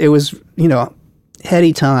intense. It was you know,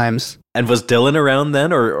 heady times. And was Dylan around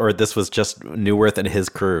then, or this was just Newirth and his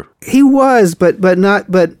crew? He was, but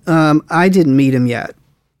I didn't meet him yet.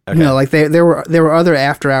 Okay. You know, like there were other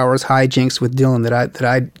after hours hijinks with Dylan that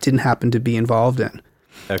I didn't happen to be involved in.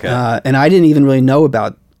 Okay. And I didn't even really know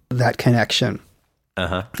about that connection.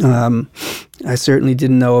 Uh-huh. I certainly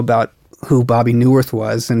didn't know about who Bobby Newirth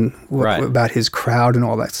was and Right. about his crowd and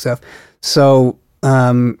all that stuff. So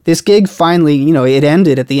this gig finally, you know, it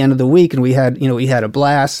ended at the end of the week, and we had a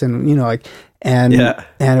blast, and you know, like, and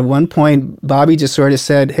at one point, Bobby just sort of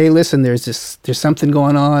said, "Hey, listen, there's something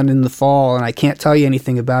going on in the fall, and I can't tell you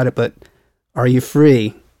anything about it, but are you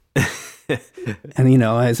free?" And you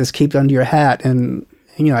know, I just keep it under your hat, and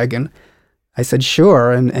you know, I said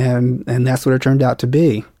sure, and that's what it turned out to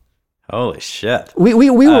be. Holy shit!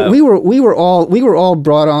 We were all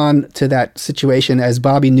brought on to that situation as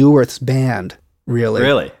Bobby Newirth's band.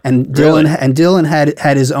 Really? And Dylan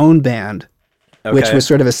had his own band, which was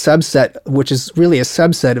sort of a subset, which is really a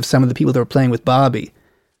subset of some of the people that were playing with Bobby.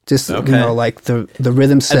 Just you know, like the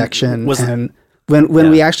rhythm section, and when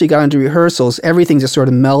we actually got into rehearsals, everything just sort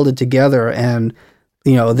of melded together, and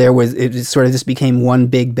you know, it sort of just became one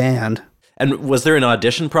big band. And was there an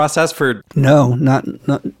audition process for? No, not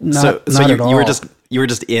at all. You were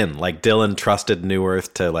just in, like, Dylan trusted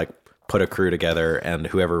Newirth to like put a crew together, and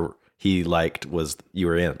whoever he liked you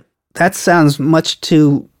were in. That sounds much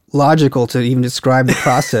too logical to even describe the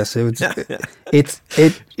process. It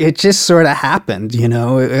just sort of happened, you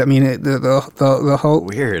know. I mean, the whole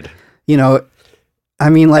weird. You know, I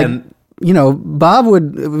mean, like, you know,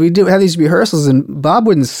 we do have these rehearsals, and Bob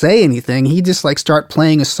wouldn't say anything. He'd just like start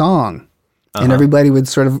playing a song, and everybody would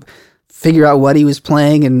sort of figure out what he was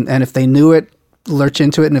playing, and if they knew it, lurch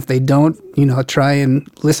into it, and if they don't, you know, try and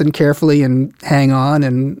listen carefully and hang on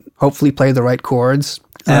and hopefully play the right chords.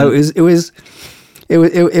 It was,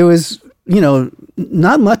 you know,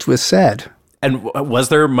 not much was said. And was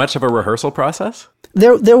there much of a rehearsal process?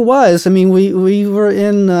 There was. I mean, we were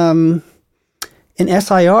in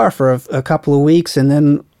SIR for a couple of weeks, and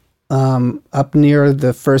then up near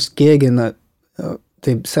the first gig,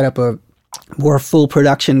 they set up a more full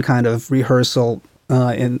production kind of rehearsal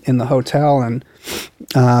in the hotel, and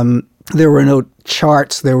there were no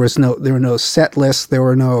charts, there were no set lists, there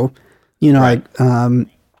were no, you know,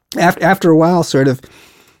 after a while, sort of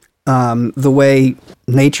the way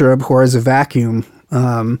nature abhors a vacuum,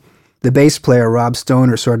 the bass player, Rob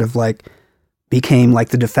Stoner, sort of like became like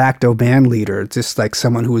the de facto band leader, just like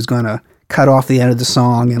someone who was going to cut off the end of the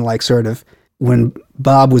song and like sort of when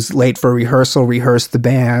Bob was late for rehearsal, rehearse the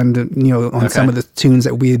band, on some of the tunes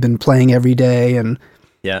that we had been playing every day. And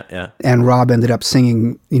and Rob ended up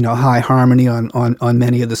singing, high harmony on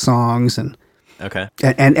many of the songs. And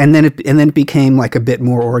and then it became like a bit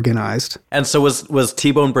more organized. And so was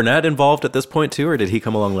T-Bone Burnett involved at this point too, or did he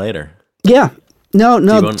come along later? Yeah.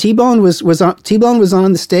 No. T-Bone was on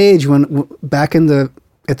the stage when back at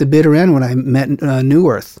the bitter end when I met New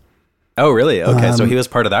Earth. Oh, really? Okay, so he was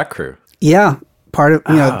part of that crew. Yeah, part of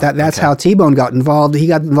that's how T-Bone got involved. He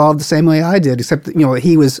got involved the same way I did, except that,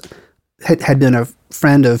 he had been a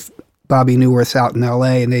friend of Bobby Newirth's out in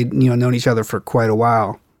L.A. and they'd known each other for quite a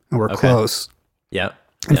while and were close. Yeah.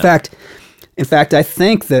 In fact, I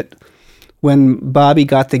think that when Bobby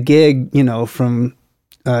got the gig, from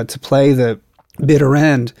to play the bitter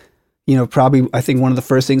end, probably I think one of the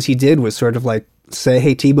first things he did was sort of like say,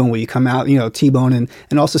 "Hey, T-Bone, will you come out?" T-Bone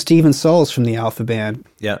and also Steven Souls from the Alpha Band.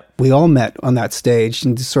 Yeah. We all met on that stage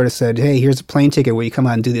and just sort of said, "Hey, here's a plane ticket. Will you come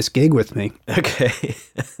out and do this gig with me?" Okay.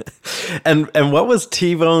 and what was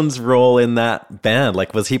T-Bone's role in that band?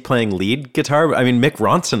 Like, was he playing lead guitar? I mean, Mick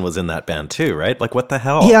Ronson was in that band too, right? Like, what the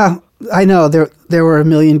hell? Yeah, I know. There were a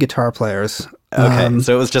million guitar players. Okay,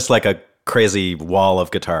 so it was just like a crazy wall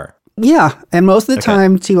of guitar. Yeah, and most of the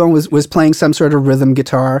time T-Bone was playing some sort of rhythm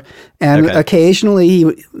guitar, and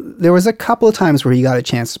occasionally there was a couple of times where he got a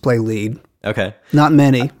chance to play lead. Okay. Not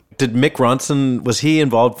many. Did Mick Ronson, was he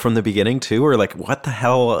involved from the beginning too, or like what the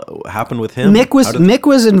hell happened with him? Mick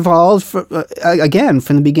was involved again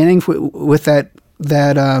from the beginning with that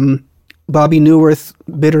Bobby Newirth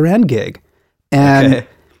bitter end gig, and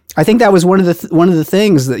I think that was one of the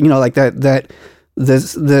things that like that.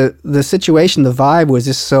 The situation, the vibe was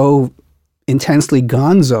just so intensely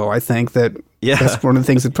gonzo, I think, that that's one of the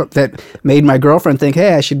things that made my girlfriend think,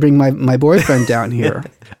 hey, I should bring my boyfriend down here.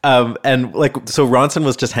 And like, so Ronson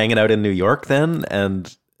was just hanging out in New York then?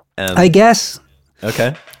 And I guess.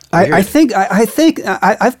 Okay. I think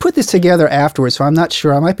I've put this together afterwards, so I'm not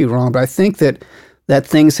sure. I might be wrong, but I think that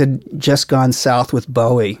things had just gone south with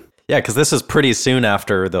Bowie. Yeah, because this is pretty soon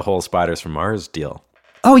after the whole Spiders from Mars deal.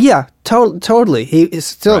 Oh yeah, totally. He is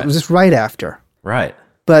still just right after. Right.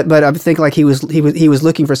 But I think like he was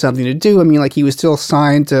looking for something to do. I mean, like he was still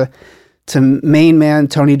signed to main man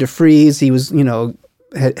Tony DeFries. He was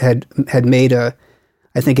had made a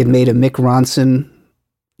Mick Ronson.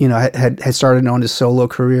 Had started on his solo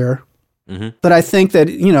career. Mm-hmm. But I think that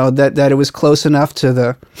that it was close enough to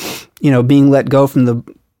the being let go from the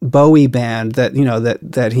Bowie band that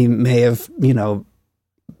that he may have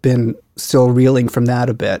been still reeling from that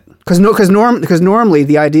a bit, because normally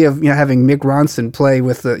the idea of having Mick Ronson play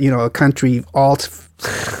with a country alt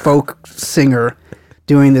folk singer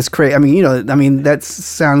doing this crazy, I mean that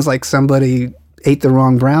sounds like somebody ate the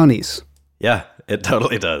wrong brownies. Yeah, it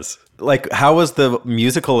totally does. Like, how was the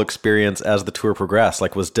musical experience as the tour progressed?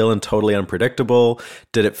 Like, was Dylan totally unpredictable?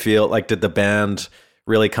 Did it feel like, did the band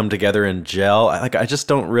really come together and gel? I just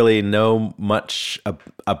don't really know much.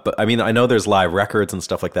 I mean, I know there's live records and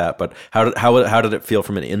stuff like that, but how did it feel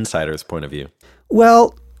from an insider's point of view?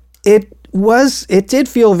 Well, it did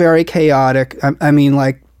feel very chaotic. I mean,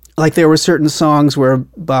 like there were certain songs where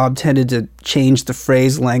Bob tended to change the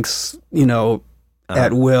phrase lengths,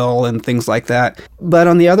 at will and things like that. But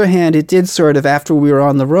on the other hand, it did sort of, after we were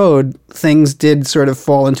on the road, things did sort of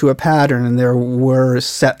fall into a pattern, and there were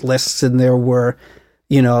set lists and there were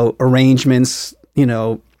arrangements,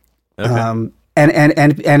 and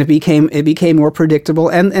it became more predictable.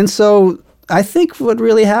 And so I think what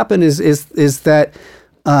really happened is that,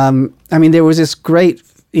 I mean, there was this great,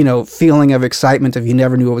 feeling of excitement of you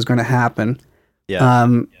never knew what was going to happen. Yeah.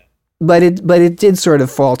 But it did sort of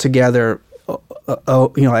fall together,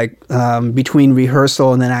 between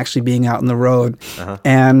rehearsal and then actually being out on the road. Uh-huh.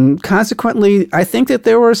 And consequently, I think that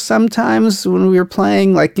there were some times when we were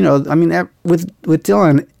playing, with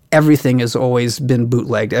Dylan, everything has always been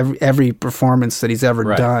bootlegged. Every performance that he's ever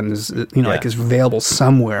done is, is available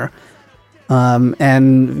somewhere.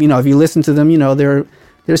 And if you listen to them,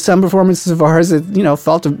 there's some performances of ours that,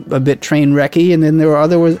 felt a bit train wrecky, and then there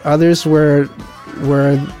were others where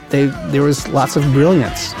there was lots of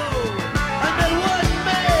brilliance.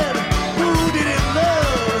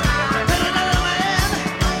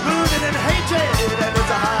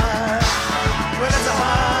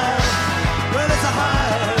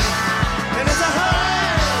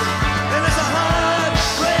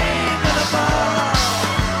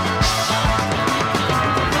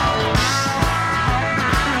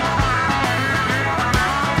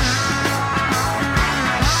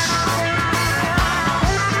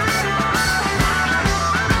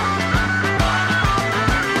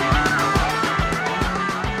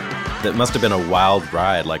 it must have been a wild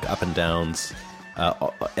ride, like up and downs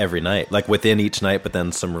every night, like within each night, but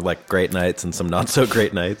then some like great nights and some not so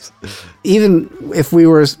great nights. Even if we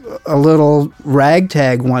were a little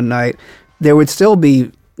ragtag one night, there would still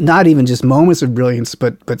be not even just moments of brilliance,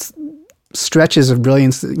 but stretches of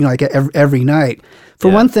brilliance, like every night.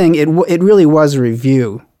 For one thing, it really was a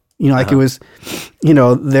review. Like it was,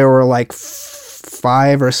 there were like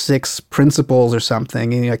 5 or 6 principals or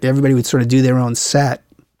something, and like everybody would sort of do their own set.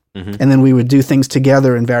 And then we would do things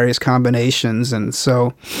together in various combinations, and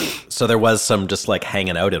so there was some just like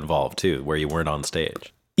hanging out involved too, where you weren't on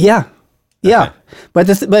stage. Yeah. But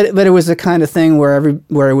it was the kind of thing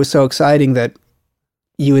where it was so exciting that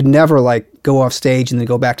you would never like go off stage and then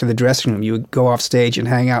go back to the dressing room. You would go off stage and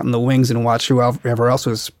hang out in the wings and watch whoever else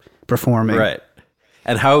was performing. Right.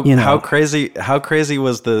 And how crazy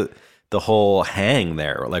was the whole hang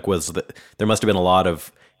there? Like there must have been a lot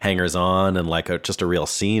of hangers on and like just a real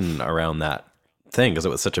scene around that thing because it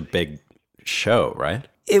was such a big show, right?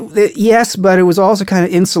 Yes, but it was also kind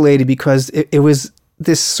of insulated because it was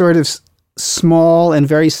this sort of small and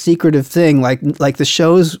very secretive thing. Like the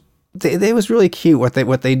shows, they was really cute. What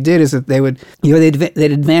they did is that they would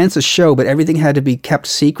they'd advance a show, but everything had to be kept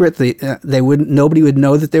secret. Nobody would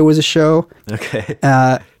know that there was a show. Okay.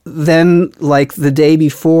 Then, like the day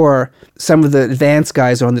before, some of the advance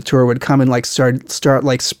guys on the tour would come and like start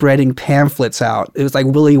like spreading pamphlets out. It was like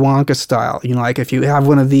Willy Wonka style. Like if you have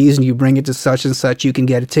one of these and you bring it to such and such, you can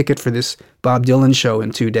get a ticket for this Bob Dylan show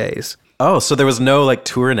in 2 days. Oh, so there was no like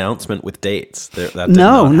tour announcement with dates.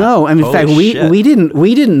 No. I mean, in fact, shit. we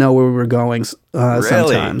didn't know where we were going. Really?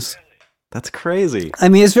 Sometimes. That's crazy. I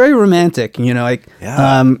mean, it's very romantic.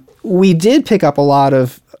 We did pick up a lot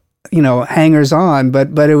of hangers on,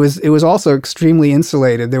 but it was also extremely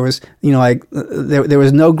insulated. There was there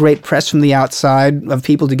was no great press from the outside of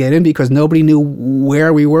people to get in because nobody knew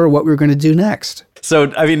where we were, what we were going to do next.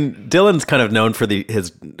 So, I mean, Dylan's kind of known for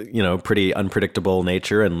his pretty unpredictable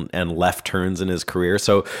nature and left turns in his career.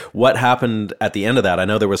 So what happened at the end of that? I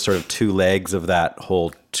know there was sort of 2 legs of that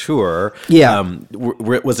whole tour. Yeah.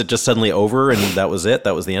 Was it just suddenly over and that was it?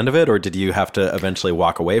 That was the end of it? Or did you have to eventually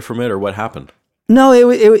walk away from it, or what happened? No,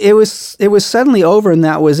 it was suddenly over and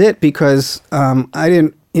that was it because I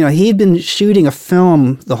didn't, he'd been shooting a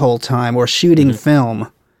film the whole time or shooting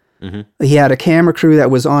film. Mm-hmm. He had a camera crew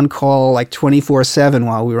that was on call like 24/7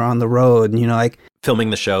 while we were on the road. Like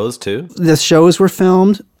filming the shows too? The shows were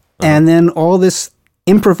filmed and then all this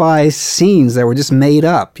improvised scenes that were just made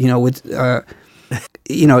up, with,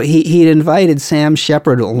 he'd invited Sam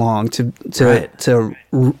Shepard along to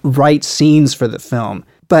write scenes for the film,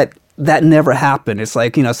 but that never happened. It's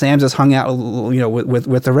like, Sam just hung out,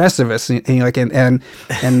 with the rest of us, and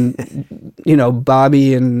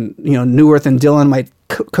Bobby and, Newirth and Dylan might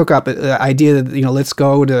cook up an idea that, let's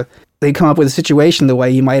go to, they'd come up with a situation the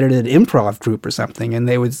way you might at an improv group or something, and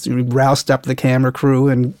they would roust up the camera crew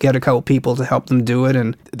and get a couple people to help them do it.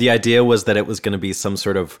 And the idea was that it was going to be some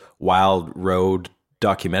sort of wild road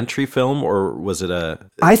documentary film, or was it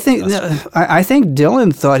I think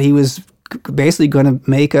Dylan thought he was basically going to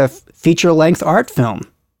make a feature-length art film.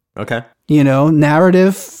 Okay.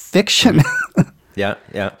 Narrative fiction. Yeah.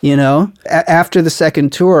 After the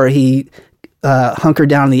second tour, he hunkered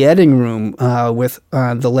down in the editing room with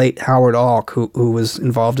the late Howard Alk, who was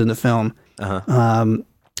involved in the film. Uh-huh.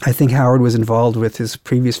 I think Howard was involved with his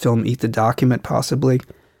previous film, Eat the Document, possibly.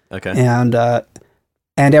 Okay. And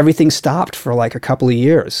everything stopped for like a couple of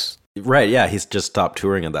years. Right, yeah. He's just stopped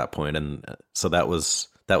touring at that point, and so that was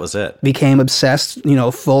it. Became obsessed,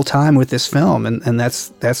 full time with this film, and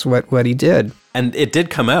that's what he did. And it did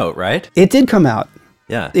come out, right? It did come out.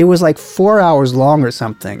 Yeah. It was like 4 hours long or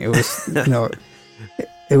something. It was,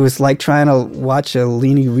 it was like trying to watch a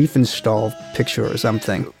Leni Riefenstahl picture or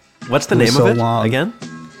something. What's the name of it again?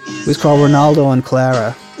 It was called Ronaldo and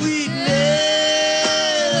Clara.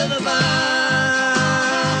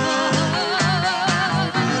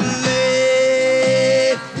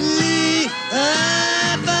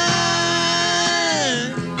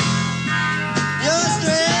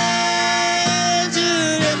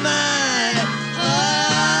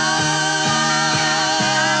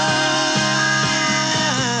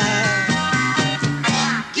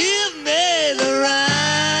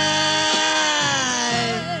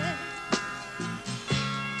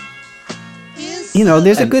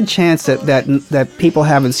 There's a good chance that people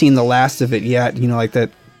haven't seen the last of it yet, like that,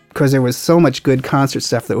 because there was so much good concert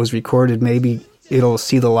stuff that was recorded. Maybe it'll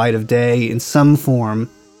see the light of day in some form,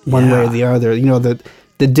 one way or the other. The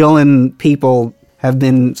Dylan people have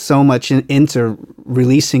been so much into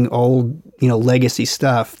releasing old legacy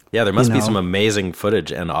stuff. Yeah, there must you be know. some amazing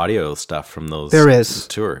footage and audio stuff from those There is.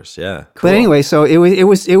 tours. Yeah. Cool. But anyway, so it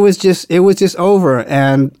was just over,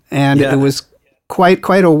 and Yeah. it was quite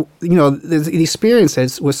a the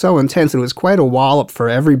experience was so intense. It was quite a wallop for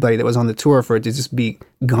everybody that was on the tour for it to just be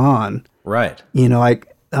gone. Right.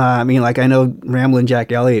 I know Ramblin'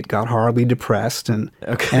 Jack Elliott got horribly depressed, and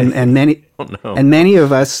Okay. and many Oh, no. and many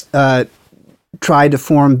of us tried to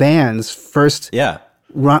form bands first. Yeah.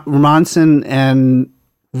 Ronson and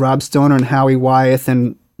Rob Stoner and Howie Wyeth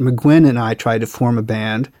and McGuinn and I tried to form a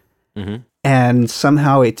band, and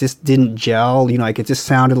somehow it just didn't gel. It just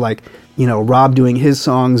sounded like Rob doing his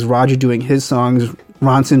songs, Roger doing his songs,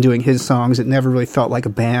 Ronson doing his songs. It never really felt like a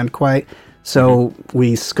band quite. So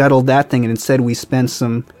we scuttled that thing, and instead we spent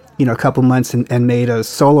a couple months and made a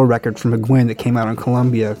solo record from McGuinn that came out on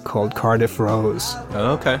Columbia called Cardiff Rose,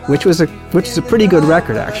 Oh, okay. which is a pretty good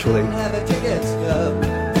record actually. Have a ticket stub.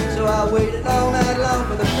 So I waited all night long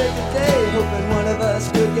for the break of day, hoping one of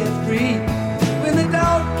us could get free. When the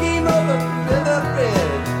dog came over with a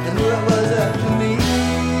bread, and knew it was up to me.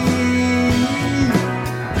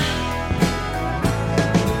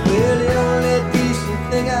 Well, the only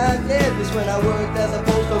decent thing I did was when I worked as a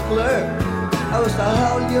postal clerk. I was to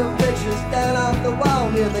haul your pictures down off the wall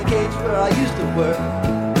near the gates where I used to work.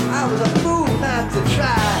 I was a fool not to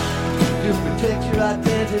try to protect your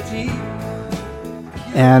identity.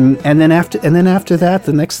 And then after that,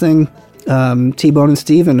 the next thing, T-Bone and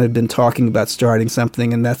Steven had been talking about starting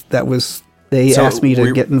something, and that was they So asked me to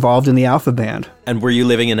were- get involved in the Alpha Band. And were you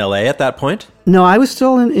living in LA at that point? No, I was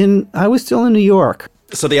still in New York.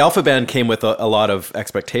 So the Alpha Band came with a lot of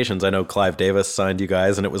expectations. I know Clive Davis signed you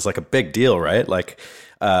guys, and it was like a big deal, right? Like,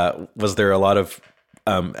 was there a lot of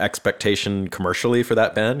expectation commercially for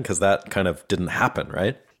that band? Because that kind of didn't happen,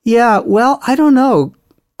 right? Yeah, well, I don't know.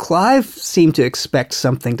 Clive seemed to expect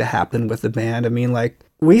something to happen with the band. I mean,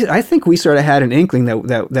 I think we sort of had an inkling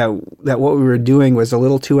that what we were doing was a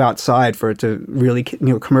little too outside for it to really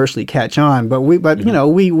commercially catch on. But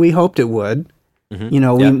we hoped it would.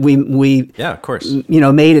 We Yeah, of course.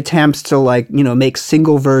 made attempts to make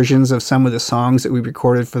single versions of some of the songs that we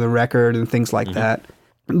recorded for the record and things like that.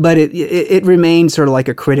 But it remained sort of like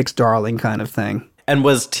a critic's darling kind of thing. And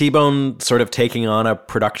was T-Bone sort of taking on a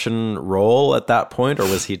production role at that point, or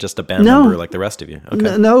was he just a band No. member like the rest of you?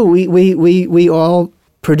 Okay. No, we all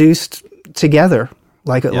produced together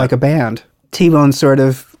like a band. T-Bone sort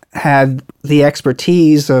of had the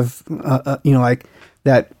expertise of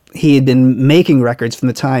that he had been making records from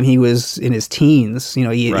the time he was in his teens.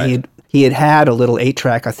 Right. He had a little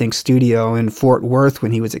 8-track, I think, studio in Fort Worth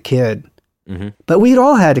when he was a kid. But we'd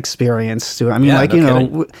all had experience too. I mean, Yeah, no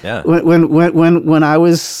kidding. Yeah. when I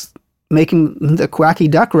was making the Quacky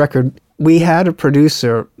Duck record, we had a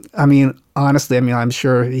producer. I mean, honestly, I'm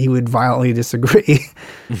sure he would violently disagree,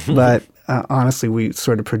 but honestly, we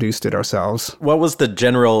sort of produced it ourselves. What was the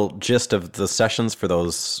general gist of the sessions for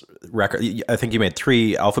those records? I think you made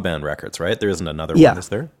 3 Alpha Band records, right? There isn't another Yeah. one, is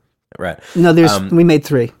there? Right. No, we made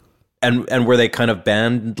 3. And were they kind of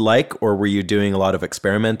band-like, or were you doing a lot of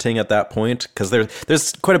experimenting at that point? Because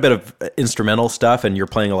there's quite a bit of instrumental stuff, and you're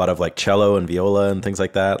playing a lot of like cello and viola and things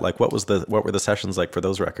like that. Like, what were the sessions like for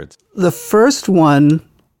those records? The first one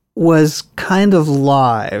was kind of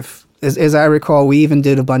live. As I recall, we even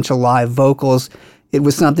did a bunch of live vocals. It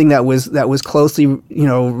was something that was closely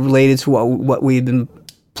related to what we had been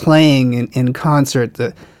playing in concert.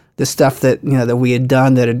 The stuff that that we had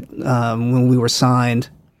done when we were signed.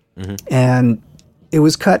 And it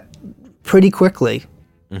was cut pretty quickly.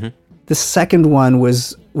 The second one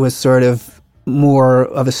was sort of more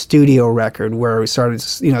of a studio record where we started,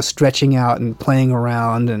 stretching out and playing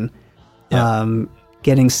around and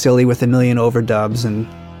getting silly with a million overdubs and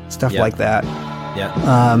stuff like that. Yeah.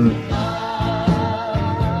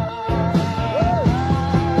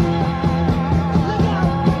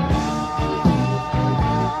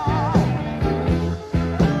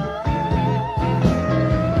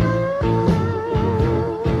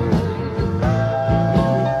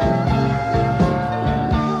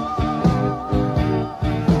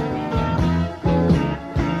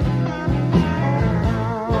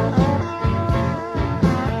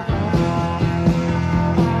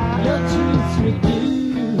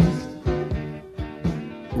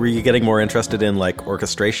 Were you getting more interested in like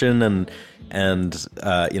orchestration and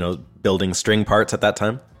building string parts at that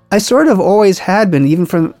time? I sort of always had been, even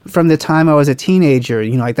from the time I was a teenager.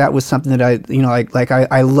 That was something that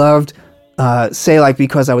I loved.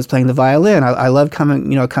 Because I was playing the violin, I loved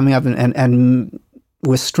coming up and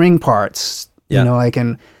with string parts. Yeah. I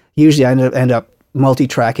can usually I end up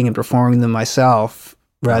multi-tracking and performing them myself.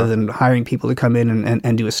 rather than hiring people to come in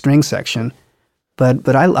and do a string section.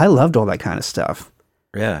 But I loved all that kind of stuff.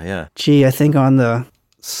 Yeah, yeah. Gee, I think on the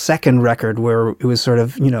second record where it was sort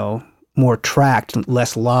of, more tracked,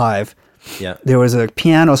 less live, Yeah. there was a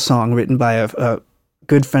piano song written by a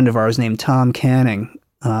good friend of ours named Tom Canning.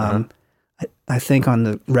 I think on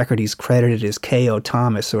the record he's credited as K.O.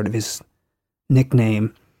 Thomas, sort of his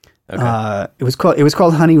nickname. Okay. It was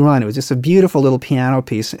called Honey Run. It was just a beautiful little piano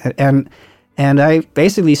piece, and I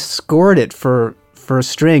basically scored it for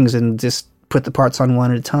strings and just put the parts on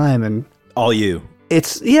one at a time. And All you.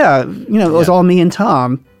 it was all me and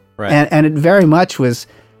Tom, Right. and it very much was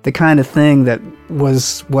the kind of thing that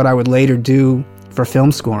was what I would later do for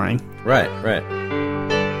film scoring. Right, right.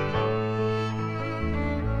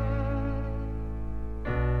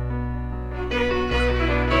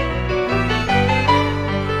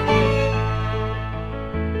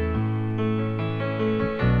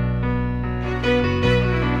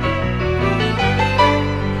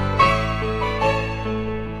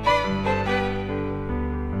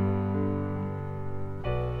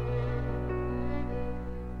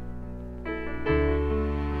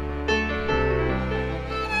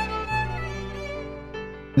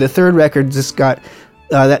 The third record just got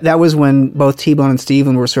that was when both T-Bone and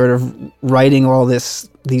Steven were sort of writing all these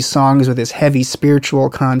songs with this heavy spiritual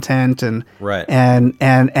content, and Right. and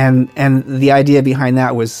the idea behind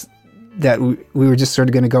that was that we were just sort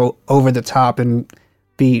of going to go over the top and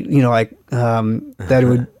be that it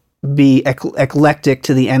would be eclectic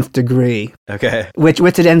to the nth degree, Okay. which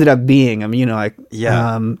it ended up being. I mean,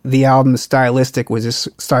 Yeah. the album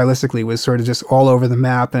stylistically was sort of just all over the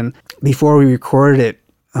map. And before we recorded it,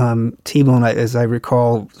 T-Bone, as I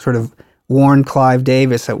recall, sort of warned Clive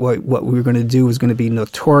Davis that what we were going to do was going to be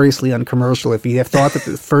notoriously uncommercial. If he had thought that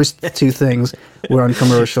the first two things were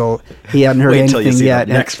uncommercial, he hadn't heard Wait till you anything see yet.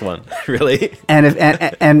 the next one. Really?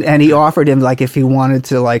 And he offered him, if he wanted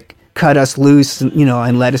to cut us loose,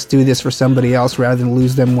 and let us do this for somebody else rather than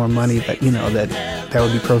lose them more money, that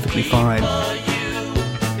would be perfectly fine.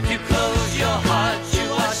 If you close your heart, you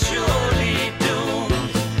are surely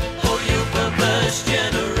doomed. Oh, you perverse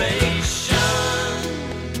generation.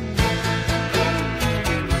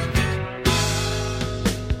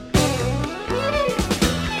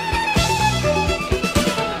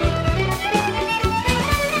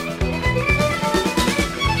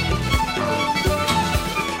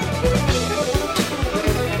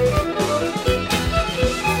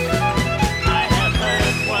 I have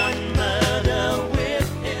heard one murder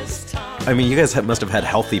with his tongue. I mean, you guys must have had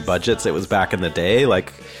healthy budgets. It was back in the day,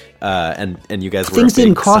 and you guys were Things a big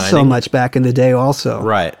didn't cost so signing. much back in the day also.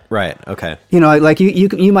 Right, right. Okay.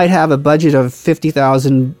 You might have a budget of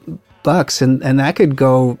 $50,000 and that could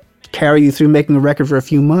go carry you through making a record for a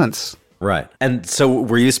few months. Right. And so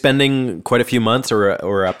were you spending quite a few months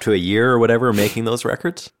or up to a year or whatever making those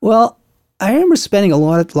records? Well, I remember spending a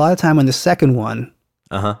lot of time on the second one.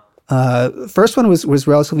 Uh-huh. First one was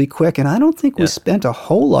relatively quick, and I don't think we spent a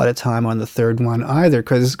whole lot of time on the third one either,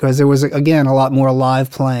 because there was, again, a lot more live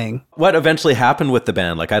playing. What eventually happened with the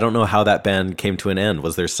band? I don't know how that band came to an end.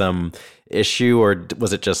 Was there some issue, or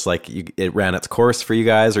was it just it ran its course for you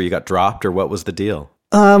guys, or you got dropped, or what was the deal?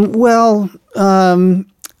 I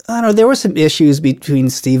don't know. There were some issues between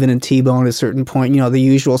Steven and T-Bone at a certain point. The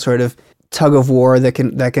usual sort of tug of war that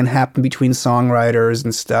can happen between songwriters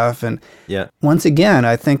and stuff. And Yeah. once again,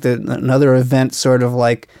 I think that another event sort of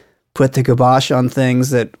put the kibosh on things.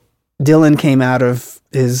 That Dylan came out of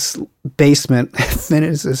his basement,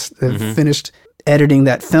 finished editing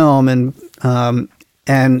that film,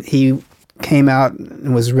 and he came out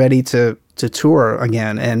and was ready to tour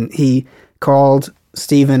again. And he called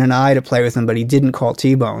Steven and I to play with him, but he didn't call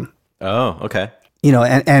T-Bone. Oh, okay.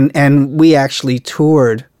 And we actually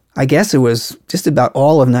toured. I guess it was just about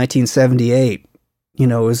all of 1978. It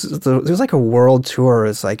was like a world tour.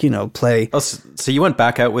 It's play. Oh, so you went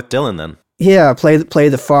back out with Dylan then? Yeah, play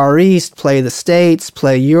the Far East, play the States,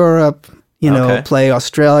 play Europe. Okay. Play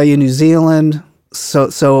Australia, New Zealand. So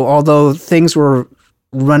although things were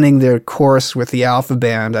running their course with the Alpha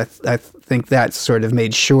Band, I think that sort of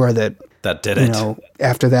made sure that That did it.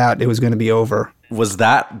 after that it was going to be over. Was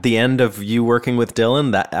that the end of you working with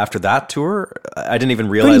Dylan after that tour? I didn't even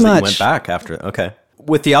realize that you went back after. Okay.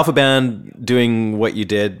 With the Alpha Band doing what you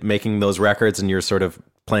did, making those records, and you're sort of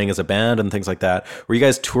playing as a band and things like that, were you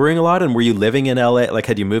guys touring a lot, and were you living in LA?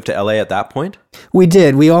 Had you moved to LA at that point? We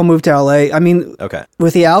did. We all moved to LA. I mean, Okay.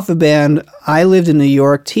 with the Alpha Band, I lived in New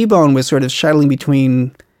York. T-Bone was sort of shuttling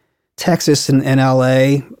between Texas and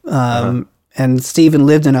LA. And Steven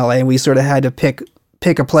lived in LA, and we sort of had to pick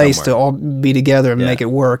a place to all be together and make it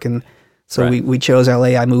work. And So Right. we chose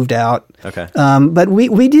LA. I moved out. Okay. But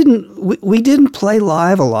we didn't play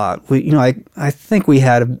live a lot. I think we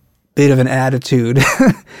had a bit of an attitude.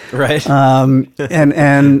 Right.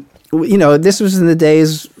 And this was in the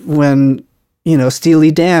days when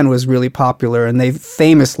Steely Dan was really popular, and they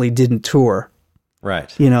famously didn't tour.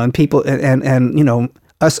 Right. And people and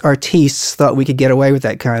us artistes thought we could get away with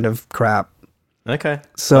that kind of crap. Okay.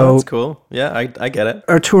 So- Well, that's cool. Yeah, I get it.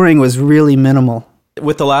 Our touring was really minimal.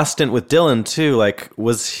 With the last stint with Dylan too, like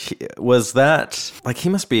was that like, he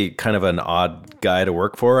must be kind of an odd guy to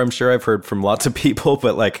work for. I'm sure I've heard from lots of people,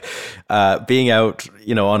 but like being out,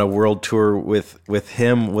 on a world tour with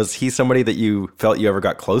him, was he somebody that you felt you ever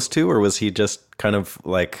got close to, or was he just kind of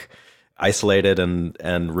like isolated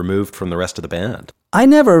and removed from the rest of the band? I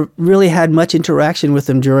never really had much interaction with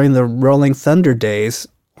him during the Rolling Thunder days.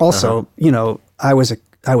 Also, I was a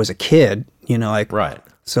kid, Right.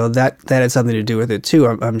 so that had something to do with it too,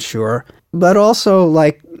 I'm sure. But also,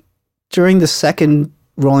 like, during the second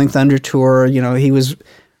Rolling Thunder tour, he was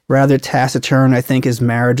rather taciturn. I think his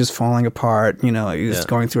marriage was falling apart. He was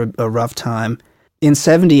going through a rough time. In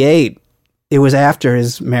 '78, it was after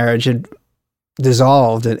his marriage had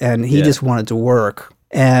dissolved, and he just wanted to work.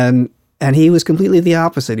 And he was completely the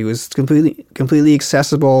opposite. He was completely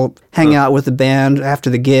accessible, hang out with the band after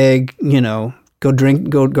the gig, go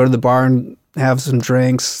to the bar and have some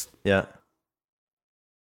drinks. Yeah.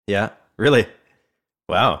 Yeah. Really?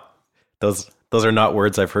 Wow. Those are not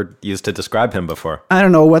words I've heard used to describe him before. I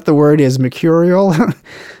don't know what the word is, mercurial.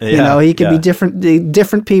 He could be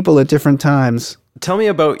different people at different times. Tell me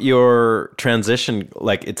about your transition.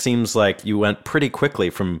 Like, it seems like you went pretty quickly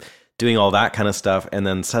from doing all that kind of stuff, and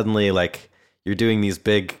then suddenly, like, you're doing these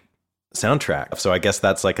big soundtracks. So I guess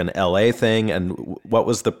that's like an LA thing. And what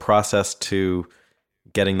was the process to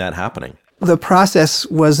getting that happening? The process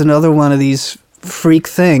was another one of these freak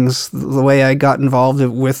things, the way I got involved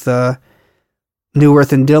with New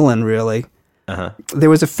Earth and Dylan, really. Uh-huh. There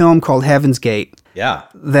was a film called Heaven's Gate Yeah.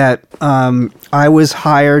 that I was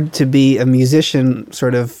hired to be a musician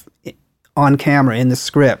sort of on camera in the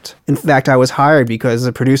script. In fact, I was hired because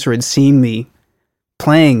the producer had seen me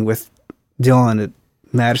playing with Dylan at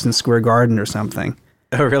Madison Square Garden or something.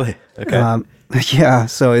 Oh, really? Okay. Yeah,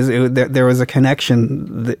 so there was a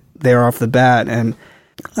connection there off the bat, and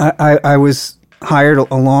I was hired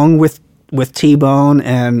along with T-Bone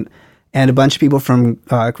and a bunch of people from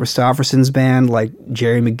Christopherson's band, like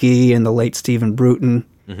Jerry McGee and the late Stephen Bruton,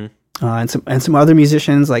 and some other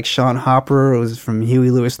musicians like Sean Hopper, who was from Huey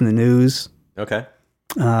Lewis and the News. Okay.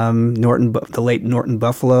 The late Norton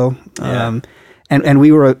Buffalo. Yeah. And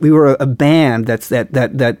we were a band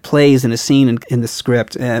that plays in a scene in the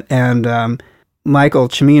script, and Michael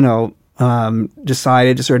Cimino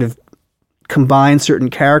decided to sort of combine certain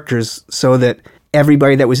characters so that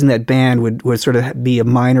everybody that was in that band would sort of be a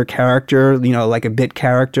minor character, like a bit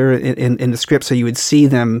character in the script, so you would see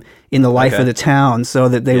them in the life of the town, so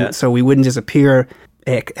that so we wouldn't just appear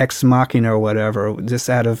ex machina or whatever, just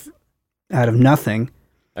out of nothing.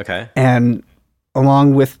 Okay. And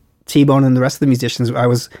along with T-Bone and the rest of the musicians, I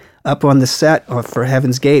was up on the set for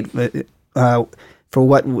Heaven's Gate for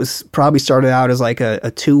what was probably started out as like a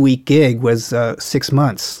 2-week gig, was 6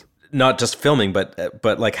 months. Not just filming, but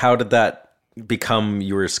like, how did that become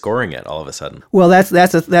you were scoring it all of a sudden? Well, that's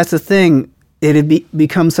the thing. It had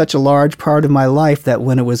become such a large part of my life that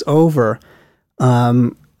when it was over,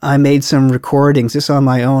 I made some recordings just on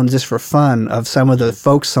my own, just for fun, of some of the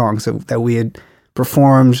folk songs that we had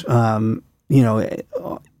performed,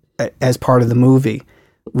 as part of the movie,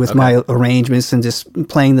 with my arrangements, and just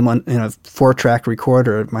playing them on a 4-track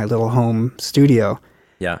recorder at my little home studio.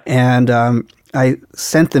 Yeah. And I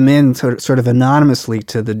sent them in sort of anonymously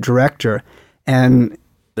to the director, and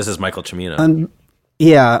This is Michael Cimino.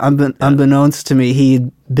 unbeknownst to me,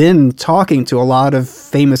 he'd been talking to a lot of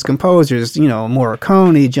famous composers,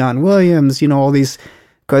 Morricone, John Williams, all these,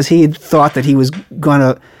 because he thought that he was going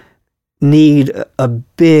to need a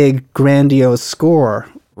big, grandiose score.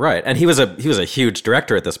 Right. And he was a huge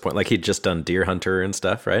director at this point. Like, he'd just done Deer Hunter and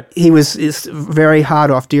stuff, right? He was very hot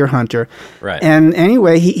off Deer Hunter. Right. And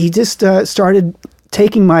anyway, he just started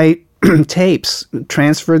taking my tapes,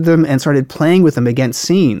 transferred them, and started playing with them against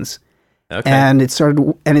scenes. Okay. And it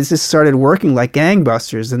just started working like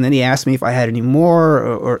gangbusters. And then he asked me if I had any more,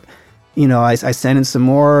 or I sent in some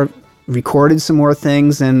more, recorded some more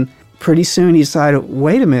things, and pretty soon he decided,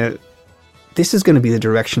 wait a minute, this is going to be the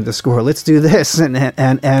direction of the score. Let's do this. And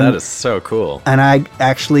that is so cool. And I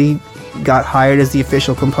actually got hired as the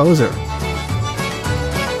official composer.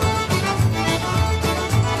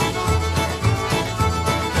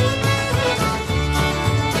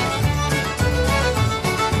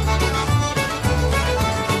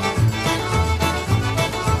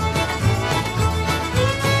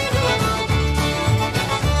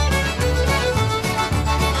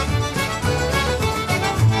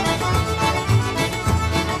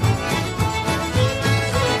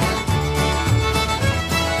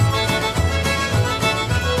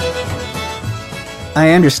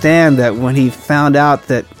 I understand that when he found out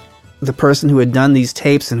that the person who had done these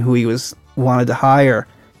tapes and who he wanted to hire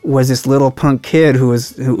was this little punk kid who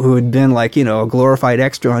had been like, you know, a glorified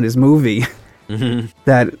extra on his movie,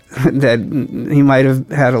 that he might have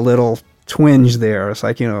had a little twinge there. It's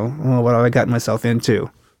like, you know, oh, what have I gotten myself into?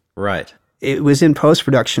 Right. It was in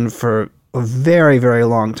post-production for a very, very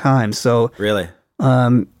long time. So Really?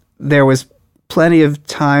 there was plenty of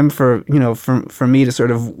time for, you know, for me to sort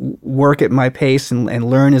of work at my pace and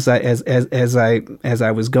learn as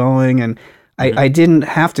I was going. And I didn't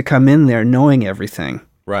have to come in there knowing everything.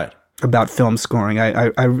 Right. About film scoring.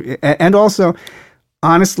 And also,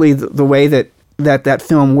 honestly, the way that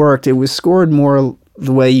film worked, it was scored more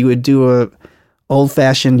the way you would do a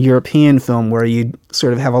old-fashioned European film, where you'd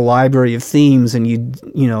sort of have a library of themes and you'd,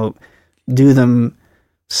 you know, do them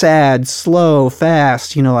sad, slow,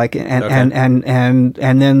 fast, you know, like, and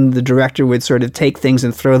then the director would sort of take things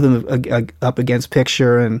and throw them up against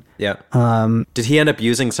picture. And yeah. Did he end up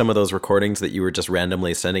using some of those recordings that you were just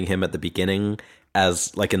randomly sending him at the beginning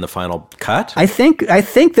as like in the final cut? I think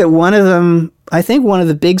that one of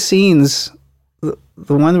the big scenes,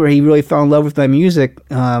 the one where he really fell in love with my music,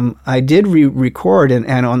 I did record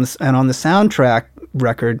and on the soundtrack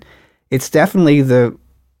record, it's definitely the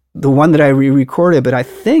one that I re-recorded, but I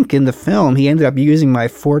think in the film he ended up using my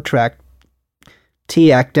 4-track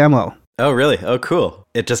T-Act demo. Oh, really? Oh, cool.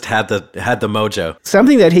 It just had the mojo.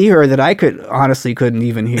 Something that he heard that I couldn't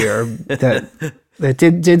even hear that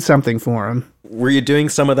did something for him. Were you doing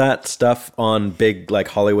some of that stuff on big like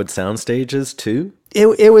Hollywood sound stages too?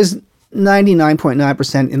 It was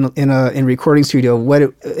 99.9% in recording studio.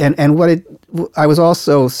 I was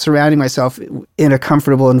also surrounding myself in a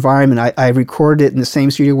comfortable environment. I recorded it in the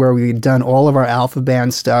same studio where we had done all of our Alpha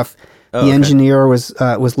Band stuff. The engineer was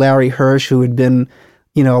Larry Hirsch, who had been,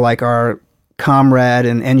 you know, like our comrade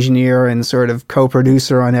and engineer and sort of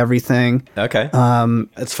co-producer on everything. Okay.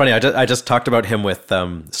 It's funny. I just talked about him with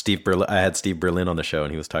Steve Berlin. I had Steve Berlin on the show,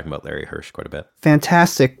 and he was talking about Larry Hirsch quite a bit.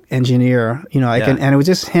 Fantastic engineer, you know. And it was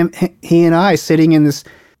just he and I sitting in this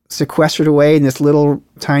sequestered away in this little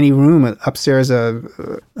tiny room upstairs,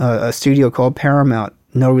 a studio called Paramount.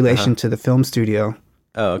 No relation to the film studio.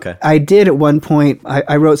 Oh, okay. I did at one point.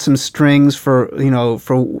 I wrote some strings for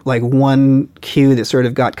like one cue that sort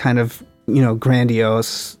of got kind of, you know,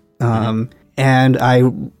 grandiose. And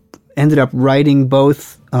I ended up writing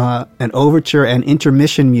both an overture and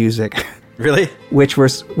intermission music. Really? which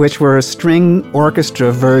were a string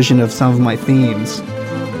orchestra version of some of my themes.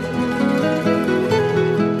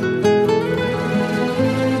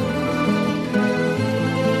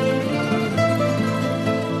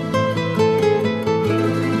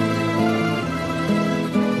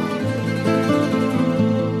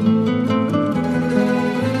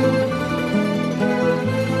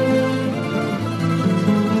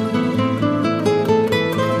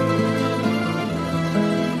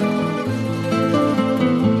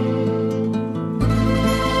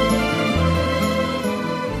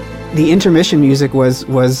 The intermission music was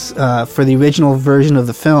for the original version of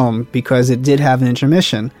the film because it did have an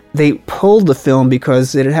intermission. They pulled the film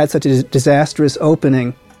because it had such a disastrous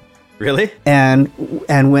opening. Really? And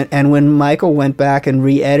when Michael went back and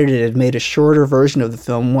re-edited it, made a shorter version of the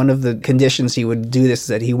film, one of the conditions he would do this is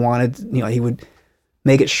that he wanted, you know, he would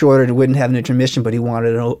make it shorter and it wouldn't have an intermission, but he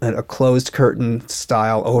wanted a closed curtain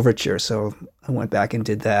style overture. So I went back and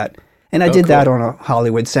did that. And I did that on a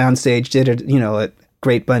Hollywood soundstage, did it, you know, a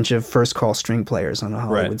great bunch of first call string players on a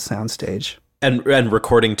Hollywood soundstage. And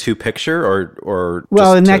recording to picture or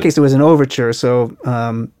well, in that case it was an overture, so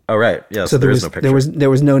oh right. Yeah, so there is no picture. There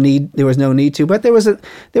was no need to, but there was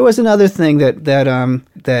another thing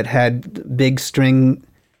that had big string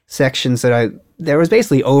sections there was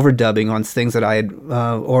basically overdubbing on things that I had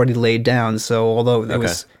already laid down, so although it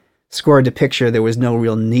was scored to picture, there was no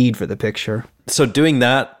real need for the picture. So doing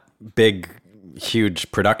that big, huge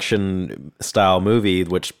production style movie,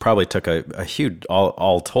 which probably took a huge,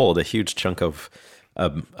 all told, a huge chunk of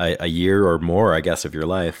a year or more, I guess, of your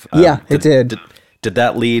life. It did. Did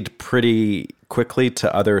that lead pretty quickly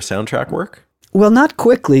to other soundtrack work? Well, not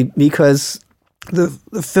quickly, because the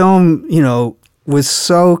film, you know, was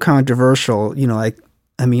so controversial. You know,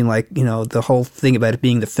 the whole thing about it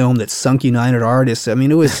being the film that sunk United Artists. I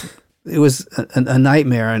mean, it was a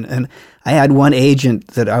nightmare, and I had one agent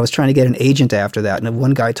that I was trying to get an agent after that, and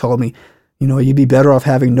one guy told me, you know, you'd be better off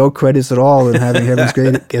having no credits at all than having Heaven's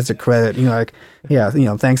Gate as a credit. You know, like, yeah, you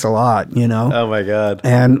know, thanks a lot, you know. Oh my God.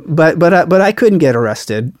 And but I couldn't get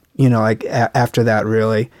arrested, you know, like after that,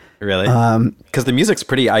 really. Really? Because the music's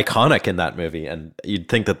pretty iconic in that movie, and you'd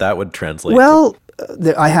think that would translate. Well,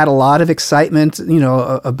 I had a lot of excitement,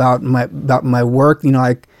 about my work.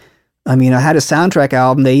 I mean, I had a soundtrack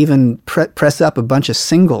album. They even press up a bunch of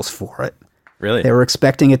singles for it. Really? They were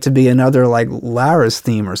expecting it to be another like Lara's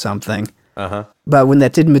theme or something. Uh-huh. But when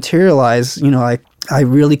that didn't materialize, I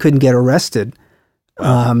really couldn't get arrested.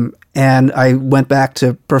 Wow. And I went back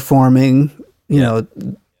to performing,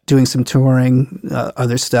 doing some touring,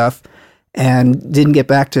 other stuff, and didn't get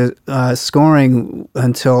back to scoring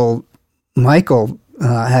until Michael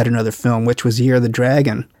had another film, which was Year of the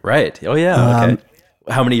Dragon. Right. Oh, yeah. Okay.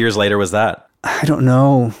 How many years later was that? I don't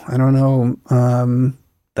know.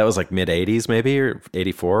 That was like mid-'80s maybe, or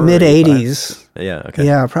 84? Mid-'80s. Yeah, okay.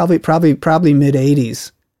 Yeah, probably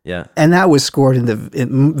mid-'80s. Yeah. And that was scored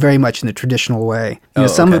very much in the traditional way.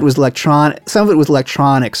 Some of okay. it was electronic. Some of it was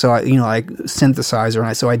electronic. So I synthesizer,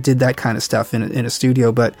 and so I did that kind of stuff in a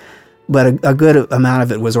studio. But a good amount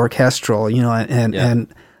of it was orchestral. And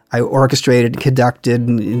I orchestrated, conducted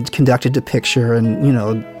the picture,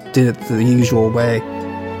 and did it the usual way.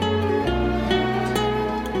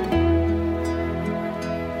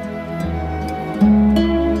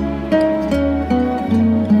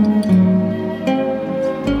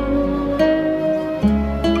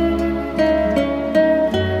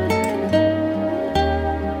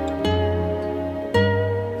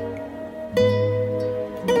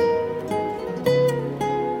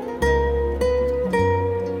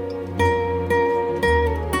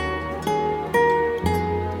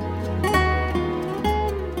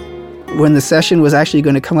 When the session was actually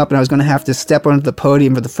going to come up and I was going to have to step onto the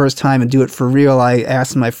podium for the first time and do it for real, I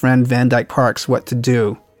asked my friend Van Dyke Parks what to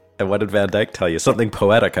do. And what did Van Dyke tell you? Something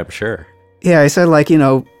poetic, I'm sure. Yeah, I said,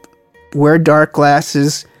 wear dark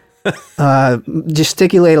glasses,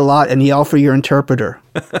 gesticulate a lot, and yell for your interpreter.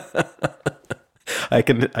 I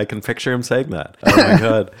can picture him saying that. Oh my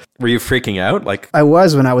God. Were you freaking out? I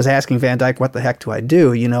was when I was asking Van Dyke, what the heck do I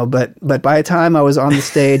do? But by the time I was on the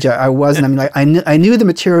stage, I wasn't. I knew the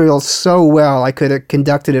material so well. I could have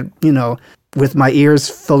conducted it, with my ears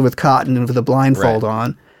filled with cotton and with a blindfold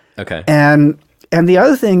on. Okay. And the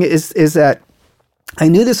other thing is that I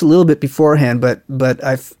knew this a little bit beforehand, but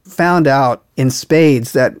I found out in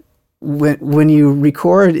spades that when you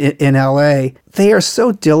record in LA, they are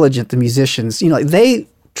so diligent, the musicians. They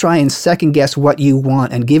try and second guess what you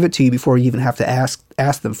want and give it to you before you even have to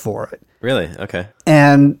ask them for it. Really? Okay.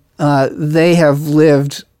 And they have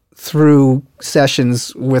lived through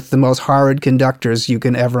sessions with the most horrid conductors you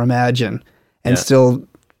can ever imagine, and still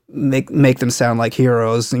make them sound like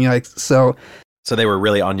heroes. So they were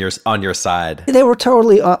really on your side. They were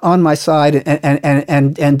totally on my side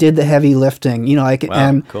and did the heavy lifting.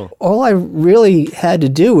 And cool. All I really had to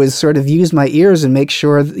do was sort of use my ears and make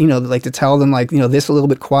sure, to tell them this a little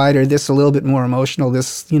bit quieter, this a little bit more emotional,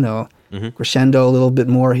 this, crescendo a little bit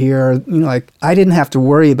more here. I didn't have to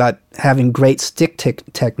worry about having great stick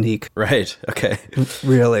technique. Right. Okay.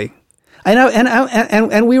 Really. I know,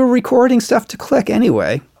 and we were recording stuff to click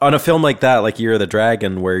anyway. On a film like that, like Year of the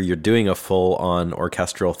Dragon, where you're doing a full-on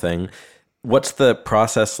orchestral thing, what's the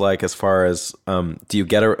process like as far as, do you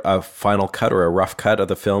get a final cut or a rough cut of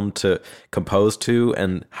the film to compose to,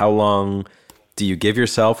 and how long do you give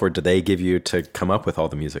yourself, or do they give you to come up with all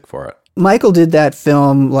the music for it? Michael did that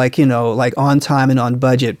film on time and on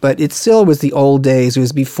budget, but it still was the old days. It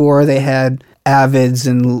was before they had Avids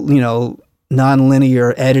and,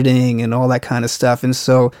 non-linear editing and all that kind of stuff. And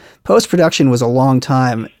so post-production was a long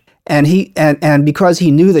time. And and because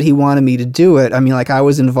he knew that he wanted me to do it, I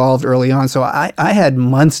was involved early on. So I had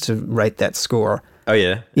months to write that score. Oh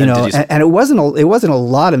yeah. And it wasn't a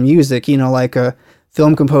lot of music, like a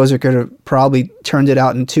film composer could have probably turned it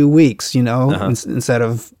out in 2 weeks, instead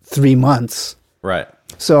of 3 months. Right.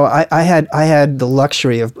 So I had the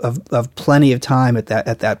luxury of plenty of time at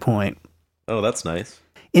that point. Oh, that's nice.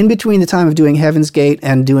 In between the time of doing Heaven's Gate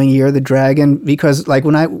and doing Year of the Dragon, because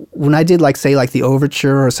when I did the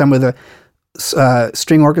overture or some of the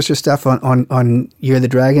string orchestra stuff on Year of the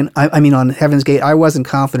Dragon, on Heaven's Gate, I wasn't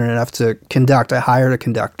confident enough to conduct. I hired a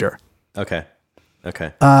conductor. Okay.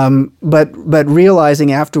 But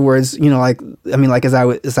realizing afterwards,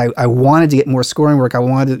 as I wanted to get more scoring work, I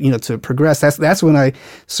wanted to progress. That's when I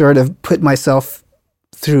sort of put myself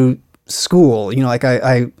through school.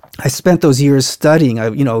 I spent those years studying. I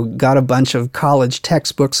got a bunch of college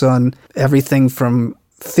textbooks on everything from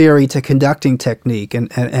theory to conducting technique,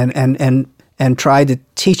 and tried to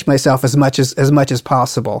teach myself as much as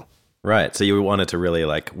possible. Right. So you wanted to really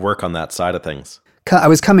work on that side of things. I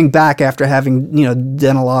was coming back after having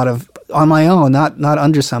done a lot of on my own, not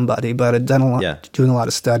under somebody, but I'd done a lot, doing a lot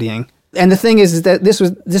of studying. And the thing is that this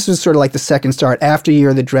was sort of like the second start. After Year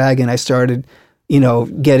of the Dragon, I started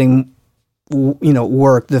getting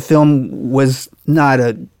worked. The film was not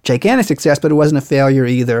a gigantic success, but it wasn't a failure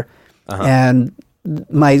either. And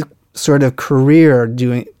my sort of career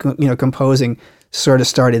doing, composing sort of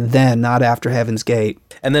started then, not after Heaven's Gate.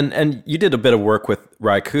 And you did a bit of work with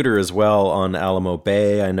Ry Cooder as well on Alamo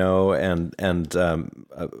Bay, I know, and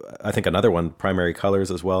I think another one, Primary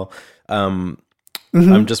Colors as well. I'm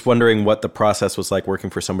just wondering what the process was like working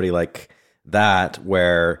for somebody like that,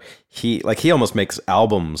 where he almost makes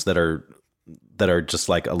albums that are just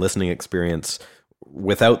like a listening experience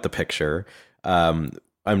without the picture.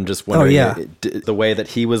 I'm just wondering, the way that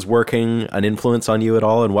he was working an influence on you at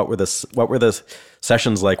all, and what were the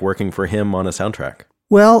sessions like working for him on a soundtrack?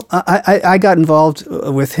 Well, I got involved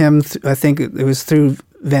with him. I think it was through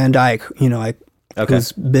Van Dyke.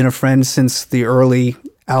 Who's been a friend since the early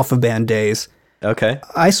Alpha Band days. Okay.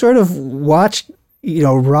 I sort of watched,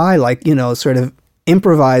 Ry, sort of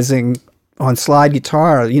improvising on slide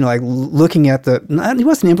guitar, looking at he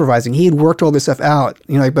wasn't improvising. He had worked all this stuff out,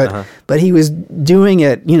 but he was doing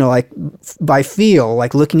it, by feel,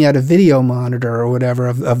 like looking at a video monitor or whatever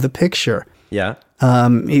of the picture. Yeah.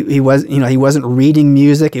 He wasn't reading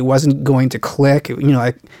music. It wasn't going to click.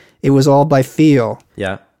 It was all by feel.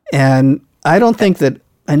 Yeah. And I don't think that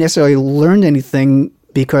I necessarily learned anything,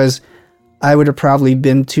 because I would have probably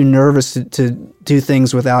been too nervous to do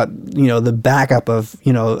things without, the backup of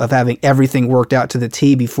having everything worked out to the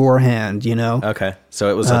T beforehand, Okay. So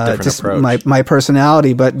it was a different approach. My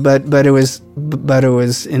personality, but it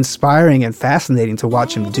was inspiring and fascinating to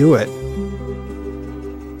watch him do it.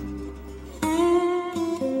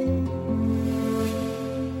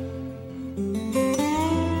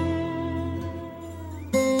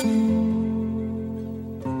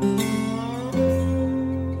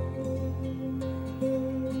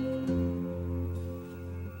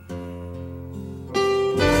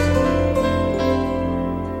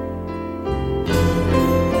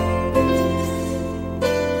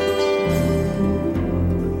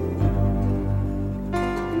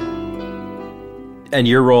 And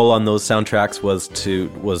your role on those soundtracks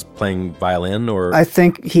was playing violin, or? I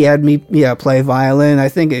think he had me play violin. I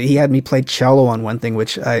think he had me play cello on one thing,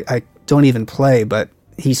 which I don't even play, but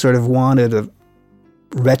he sort of wanted a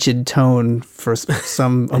wretched tone for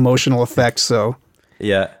some emotional effect. So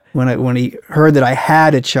yeah, when he heard that I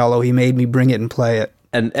had a cello, he made me bring it and play it.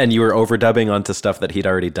 And you were overdubbing onto stuff that he'd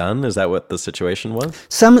already done? Is that what the situation was?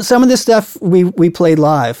 Some of this stuff we played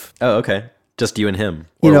live. Oh, okay. Just you and him.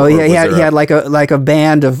 He had like a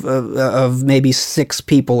band of maybe 6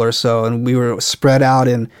 people or so, and we were spread out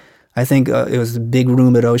in, I think it was the big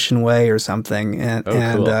room at Ocean Way or something,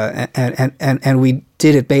 cool. and we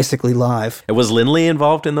did it basically live. Was Lindley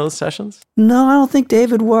involved in those sessions? No, I don't think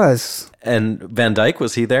David was. And Van Dyke,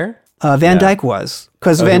 was he there? Van Dyke was,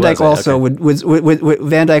 because Van Dyke also would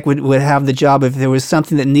Van Dyke would have the job if there was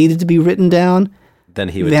something that needed to be written down. Then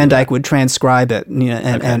he would. Van Dyke would transcribe it,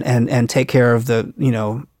 and take care of the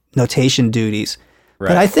notation duties. Right.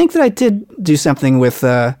 But I think that I did do something with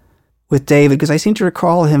David, because I seem to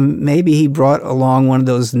recall him. Maybe he brought along one of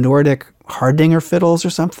those Nordic Hardinger fiddles or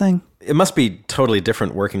something. It must be totally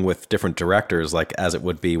different working with different directors, like as it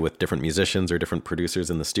would be with different musicians or different producers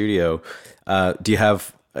in the studio. Do you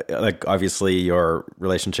have, obviously your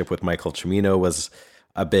relationship with Michael Cimino was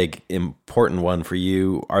a big, important one for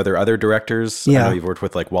you. Are there other directors? Yeah. I know you've worked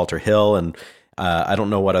with Walter Hill, and I don't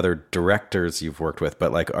know what other directors you've worked with,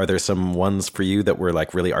 but are there some ones for you that were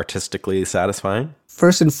really artistically satisfying?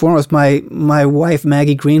 First and foremost, my wife,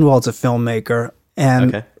 Maggie Greenwald's a filmmaker,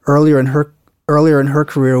 and earlier in her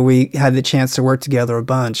career, we had the chance to work together a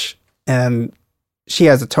bunch, and she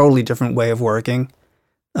has a totally different way of working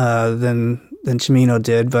than Cimino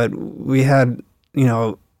did, but we had,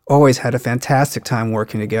 always had a fantastic time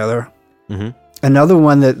working together. Mm-hmm. Another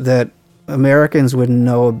one that Americans wouldn't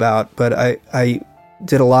know about, but I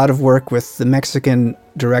did a lot of work with the Mexican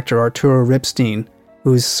director Arturo Ripstein,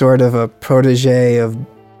 who's sort of a protege of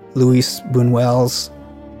Luis Buñuel's,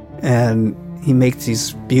 and he makes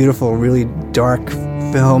these beautiful, really dark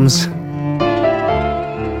films.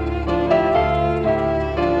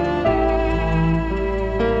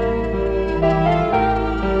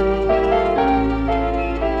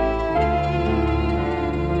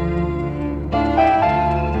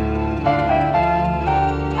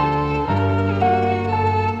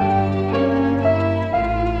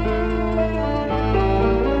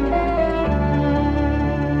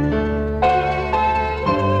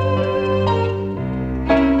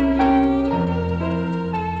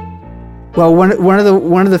 Well, one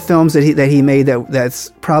of the films that he made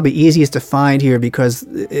that's probably easiest to find here, because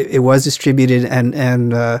it was distributed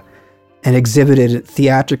and and exhibited it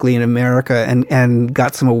theatrically in America and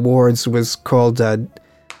got some awards was called, in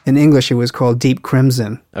English, it was called Deep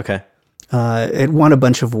Crimson. Okay. It won a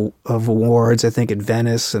bunch of awards, I think, at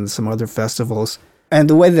Venice and some other festivals. And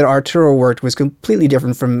the way that Arturo worked was completely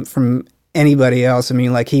different from anybody else. I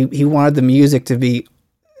mean, like he wanted the music to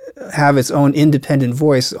have its own independent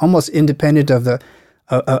voice, almost independent of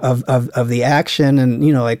the action,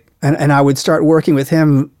 and and I would start working with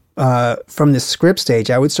him from the script stage.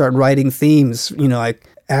 I would start writing themes, like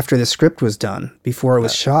after the script was done, before it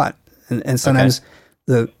was shot, and sometimes. Okay.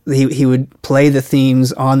 He would play the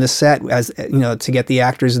themes on the set as to get the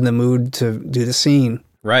actors in the mood to do the scene.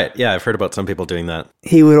 Right. Yeah, I've heard about some people doing that.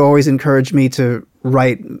 He would always encourage me to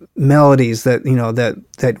write melodies that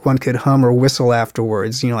that one could hum or whistle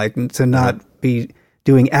afterwards. Like to not be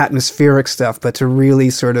doing atmospheric stuff, but to really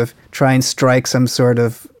sort of try and strike some sort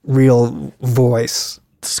of real voice.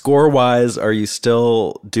 Score-wise, are you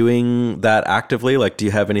still doing that actively? Like, do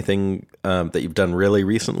you have anything that you've done really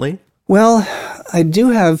recently? Well, I do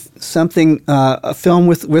have something, a film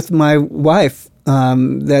with my wife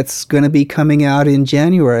that's going to be coming out in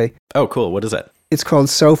January. Oh, cool. What is it? It's called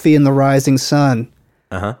Sophie and the Rising Sun.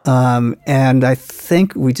 Uh-huh. And I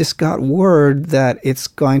think we just got word that it's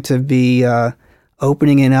going to be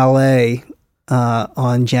opening in L.A.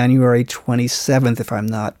 On January 27th, if I'm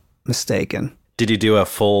not mistaken. Did you do a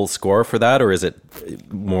full score for that, or is it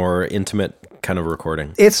more intimate kind of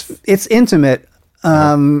recording? It's intimate.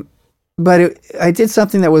 But I did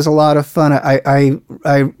something that was a lot of fun. I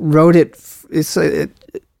wrote it. It's a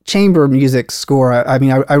chamber music score.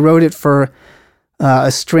 I wrote it for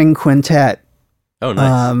a string quintet. Oh,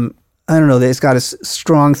 nice. I don't know. It's got a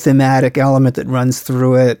strong thematic element that runs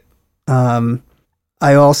through it.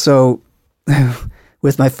 I also,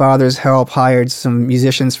 with my father's help, hired some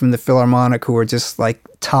musicians from the Philharmonic who were just like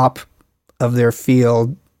top of their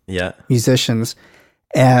field musicians,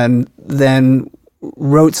 and then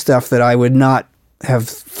wrote stuff that I would not have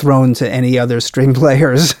thrown to any other string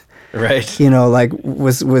players. Right.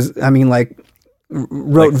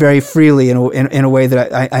 Wrote very freely in a way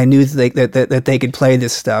that I knew that they could play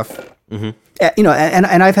this stuff. Mm-hmm.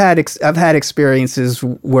 And I've had experiences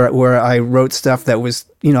where I wrote stuff that was,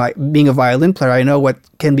 being a violin player, I know what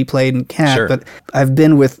can be played and can't. Sure. But I've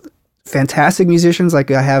been with fantastic musicians,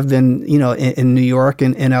 like I have been, in New York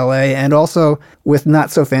and in LA, and also with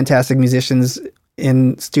not so fantastic musicians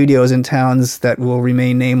in studios in towns that will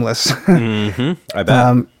remain nameless. Mm-hmm. I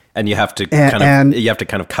bet. And you have to kind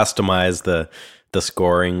of customize the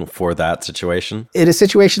scoring for that situation. In a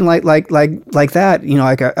situation like that,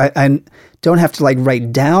 I don't have to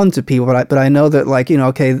write down to people, but I know that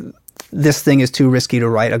okay, this thing is too risky to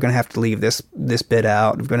write. I'm going to have to leave this bit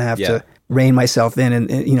out. I'm going to have to rein myself in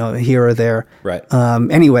and here or there. Right.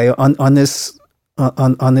 Anyway, on this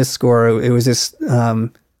score, it was just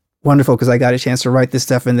wonderful because I got a chance to write this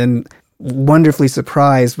stuff and then wonderfully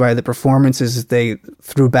surprised by the performances that they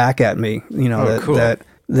threw back at me. Cool.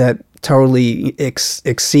 that totally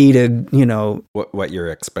exceeded what your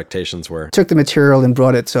expectations were. Took the material and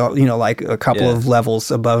brought it to a couple of levels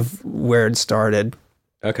above where it started.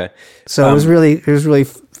 Okay. So it was really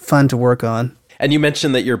fun to work on. And you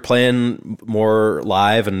mentioned that you're playing more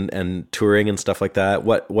live and touring and stuff like that.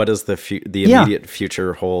 What does the immediate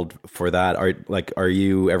future hold for that? Are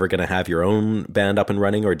you ever going to have your own band up and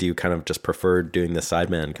running, or do you kind of just prefer doing the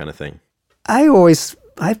sideman kind of thing?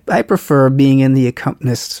 I prefer being in the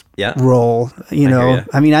accompanist role.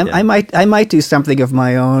 I might do something of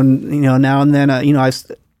my own. Now and then.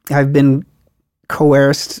 I've been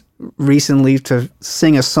coerced recently to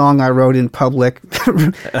sing a song I wrote in public.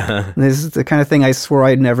 This is the kind of thing I swore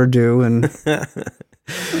I'd never do, and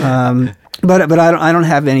but I don't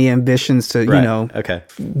have any ambitions to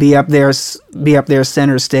be up there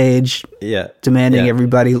center stage, demanding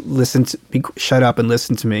everybody shut up and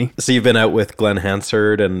listen to me. So you've been out with Glenn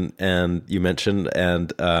Hansard and you mentioned,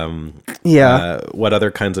 and what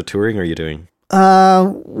other kinds of touring are you doing?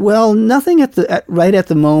 Well, nothing right at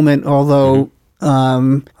the moment, although.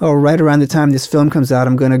 Right around the time this film comes out,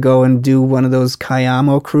 I'm going to go and do one of those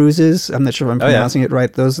Cayamo cruises. I'm not sure if I'm pronouncing it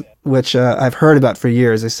right. Those, which I've heard about for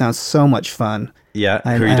years. They sound so much fun. Yeah,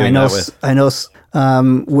 who are you doing that with? I know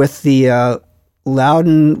with the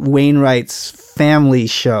Loudon Wainwright's Family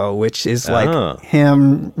Show, which is like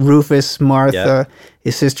him, Rufus, Martha,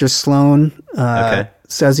 his sister Sloane,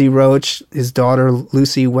 Suzy Roach, his daughter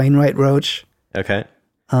Lucy Wainwright Roach. Okay.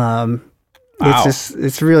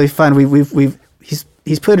 It's really fun. He's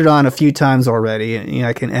he's put it on a few times already,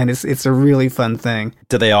 and it's a really fun thing.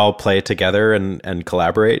 Do they all play together and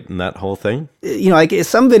collaborate in that whole thing?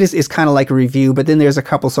 Some of it is kind of like a review, but then there's a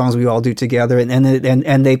couple songs we all do together,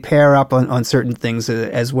 and they pair up on certain things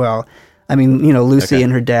as well. I mean, Lucy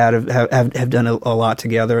and her dad have done a lot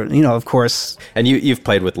together. Of course. And you've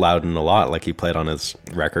played with Loudon a lot, like he played on his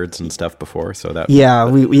records and stuff before. So that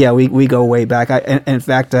we go way back. In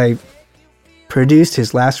fact, I produced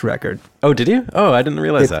his last record. Oh, did you? Oh, I didn't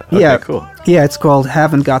realize that. Okay, yeah, cool. Yeah, it's called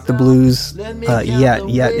 "Haven't Got the Blues Yet"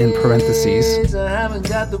 in parentheses. I haven't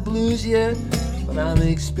got the blues yet, but I'm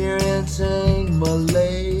experiencing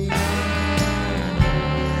malaise.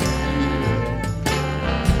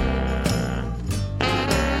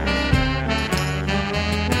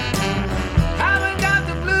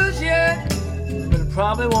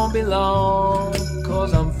 Probably won't be long,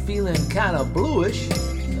 cause I'm feeling kind of bluish.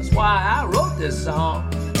 That's why I wrote this song.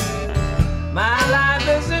 My life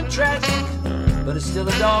isn't tragic, but it's still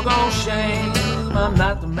a doggone shame. I'm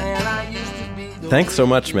not the man I used to be. Thanks so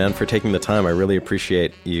much, man, for taking the time. I really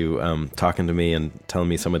appreciate you talking to me and telling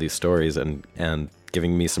me some of these stories and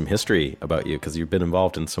giving me some history about you, because you've been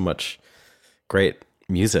involved in so much great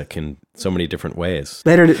music in so many different ways.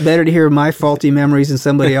 Better to hear my faulty memories than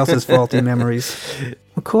somebody else's faulty memories.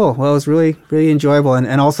 Well, cool. Well, it was really, really enjoyable,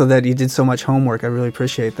 and also that you did so much homework. I really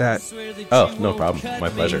appreciate that. Oh, no problem. My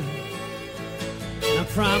pleasure. I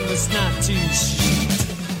promise not to shoot.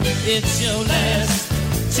 It's your last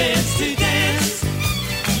chance to dance.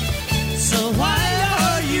 So why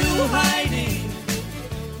are you hiding?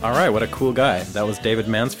 All right, what a cool guy. That was David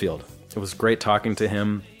Mansfield. It was great talking to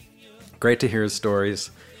him. Great to hear his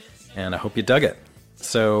stories, and I hope you dug it.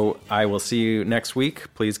 So I will see you next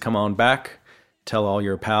week. Please come on back, tell all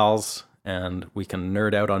your pals, and we can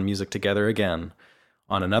nerd out on music together again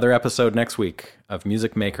on another episode next week of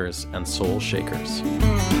Music Makers and Soul Shakers.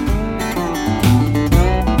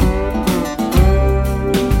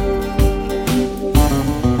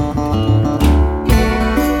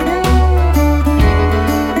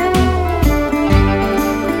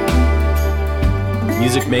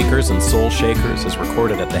 Music Makers and Soul Shakers is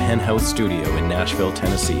recorded at the Hen House Studio in Nashville,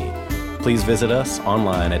 Tennessee. Please visit us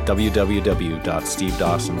online at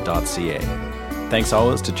www.stevedawson.ca. Thanks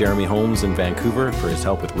always to Jeremy Holmes in Vancouver for his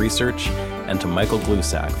help with research, and to Michael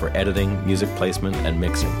Glusack for editing, music placement, and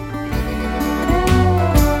mixing.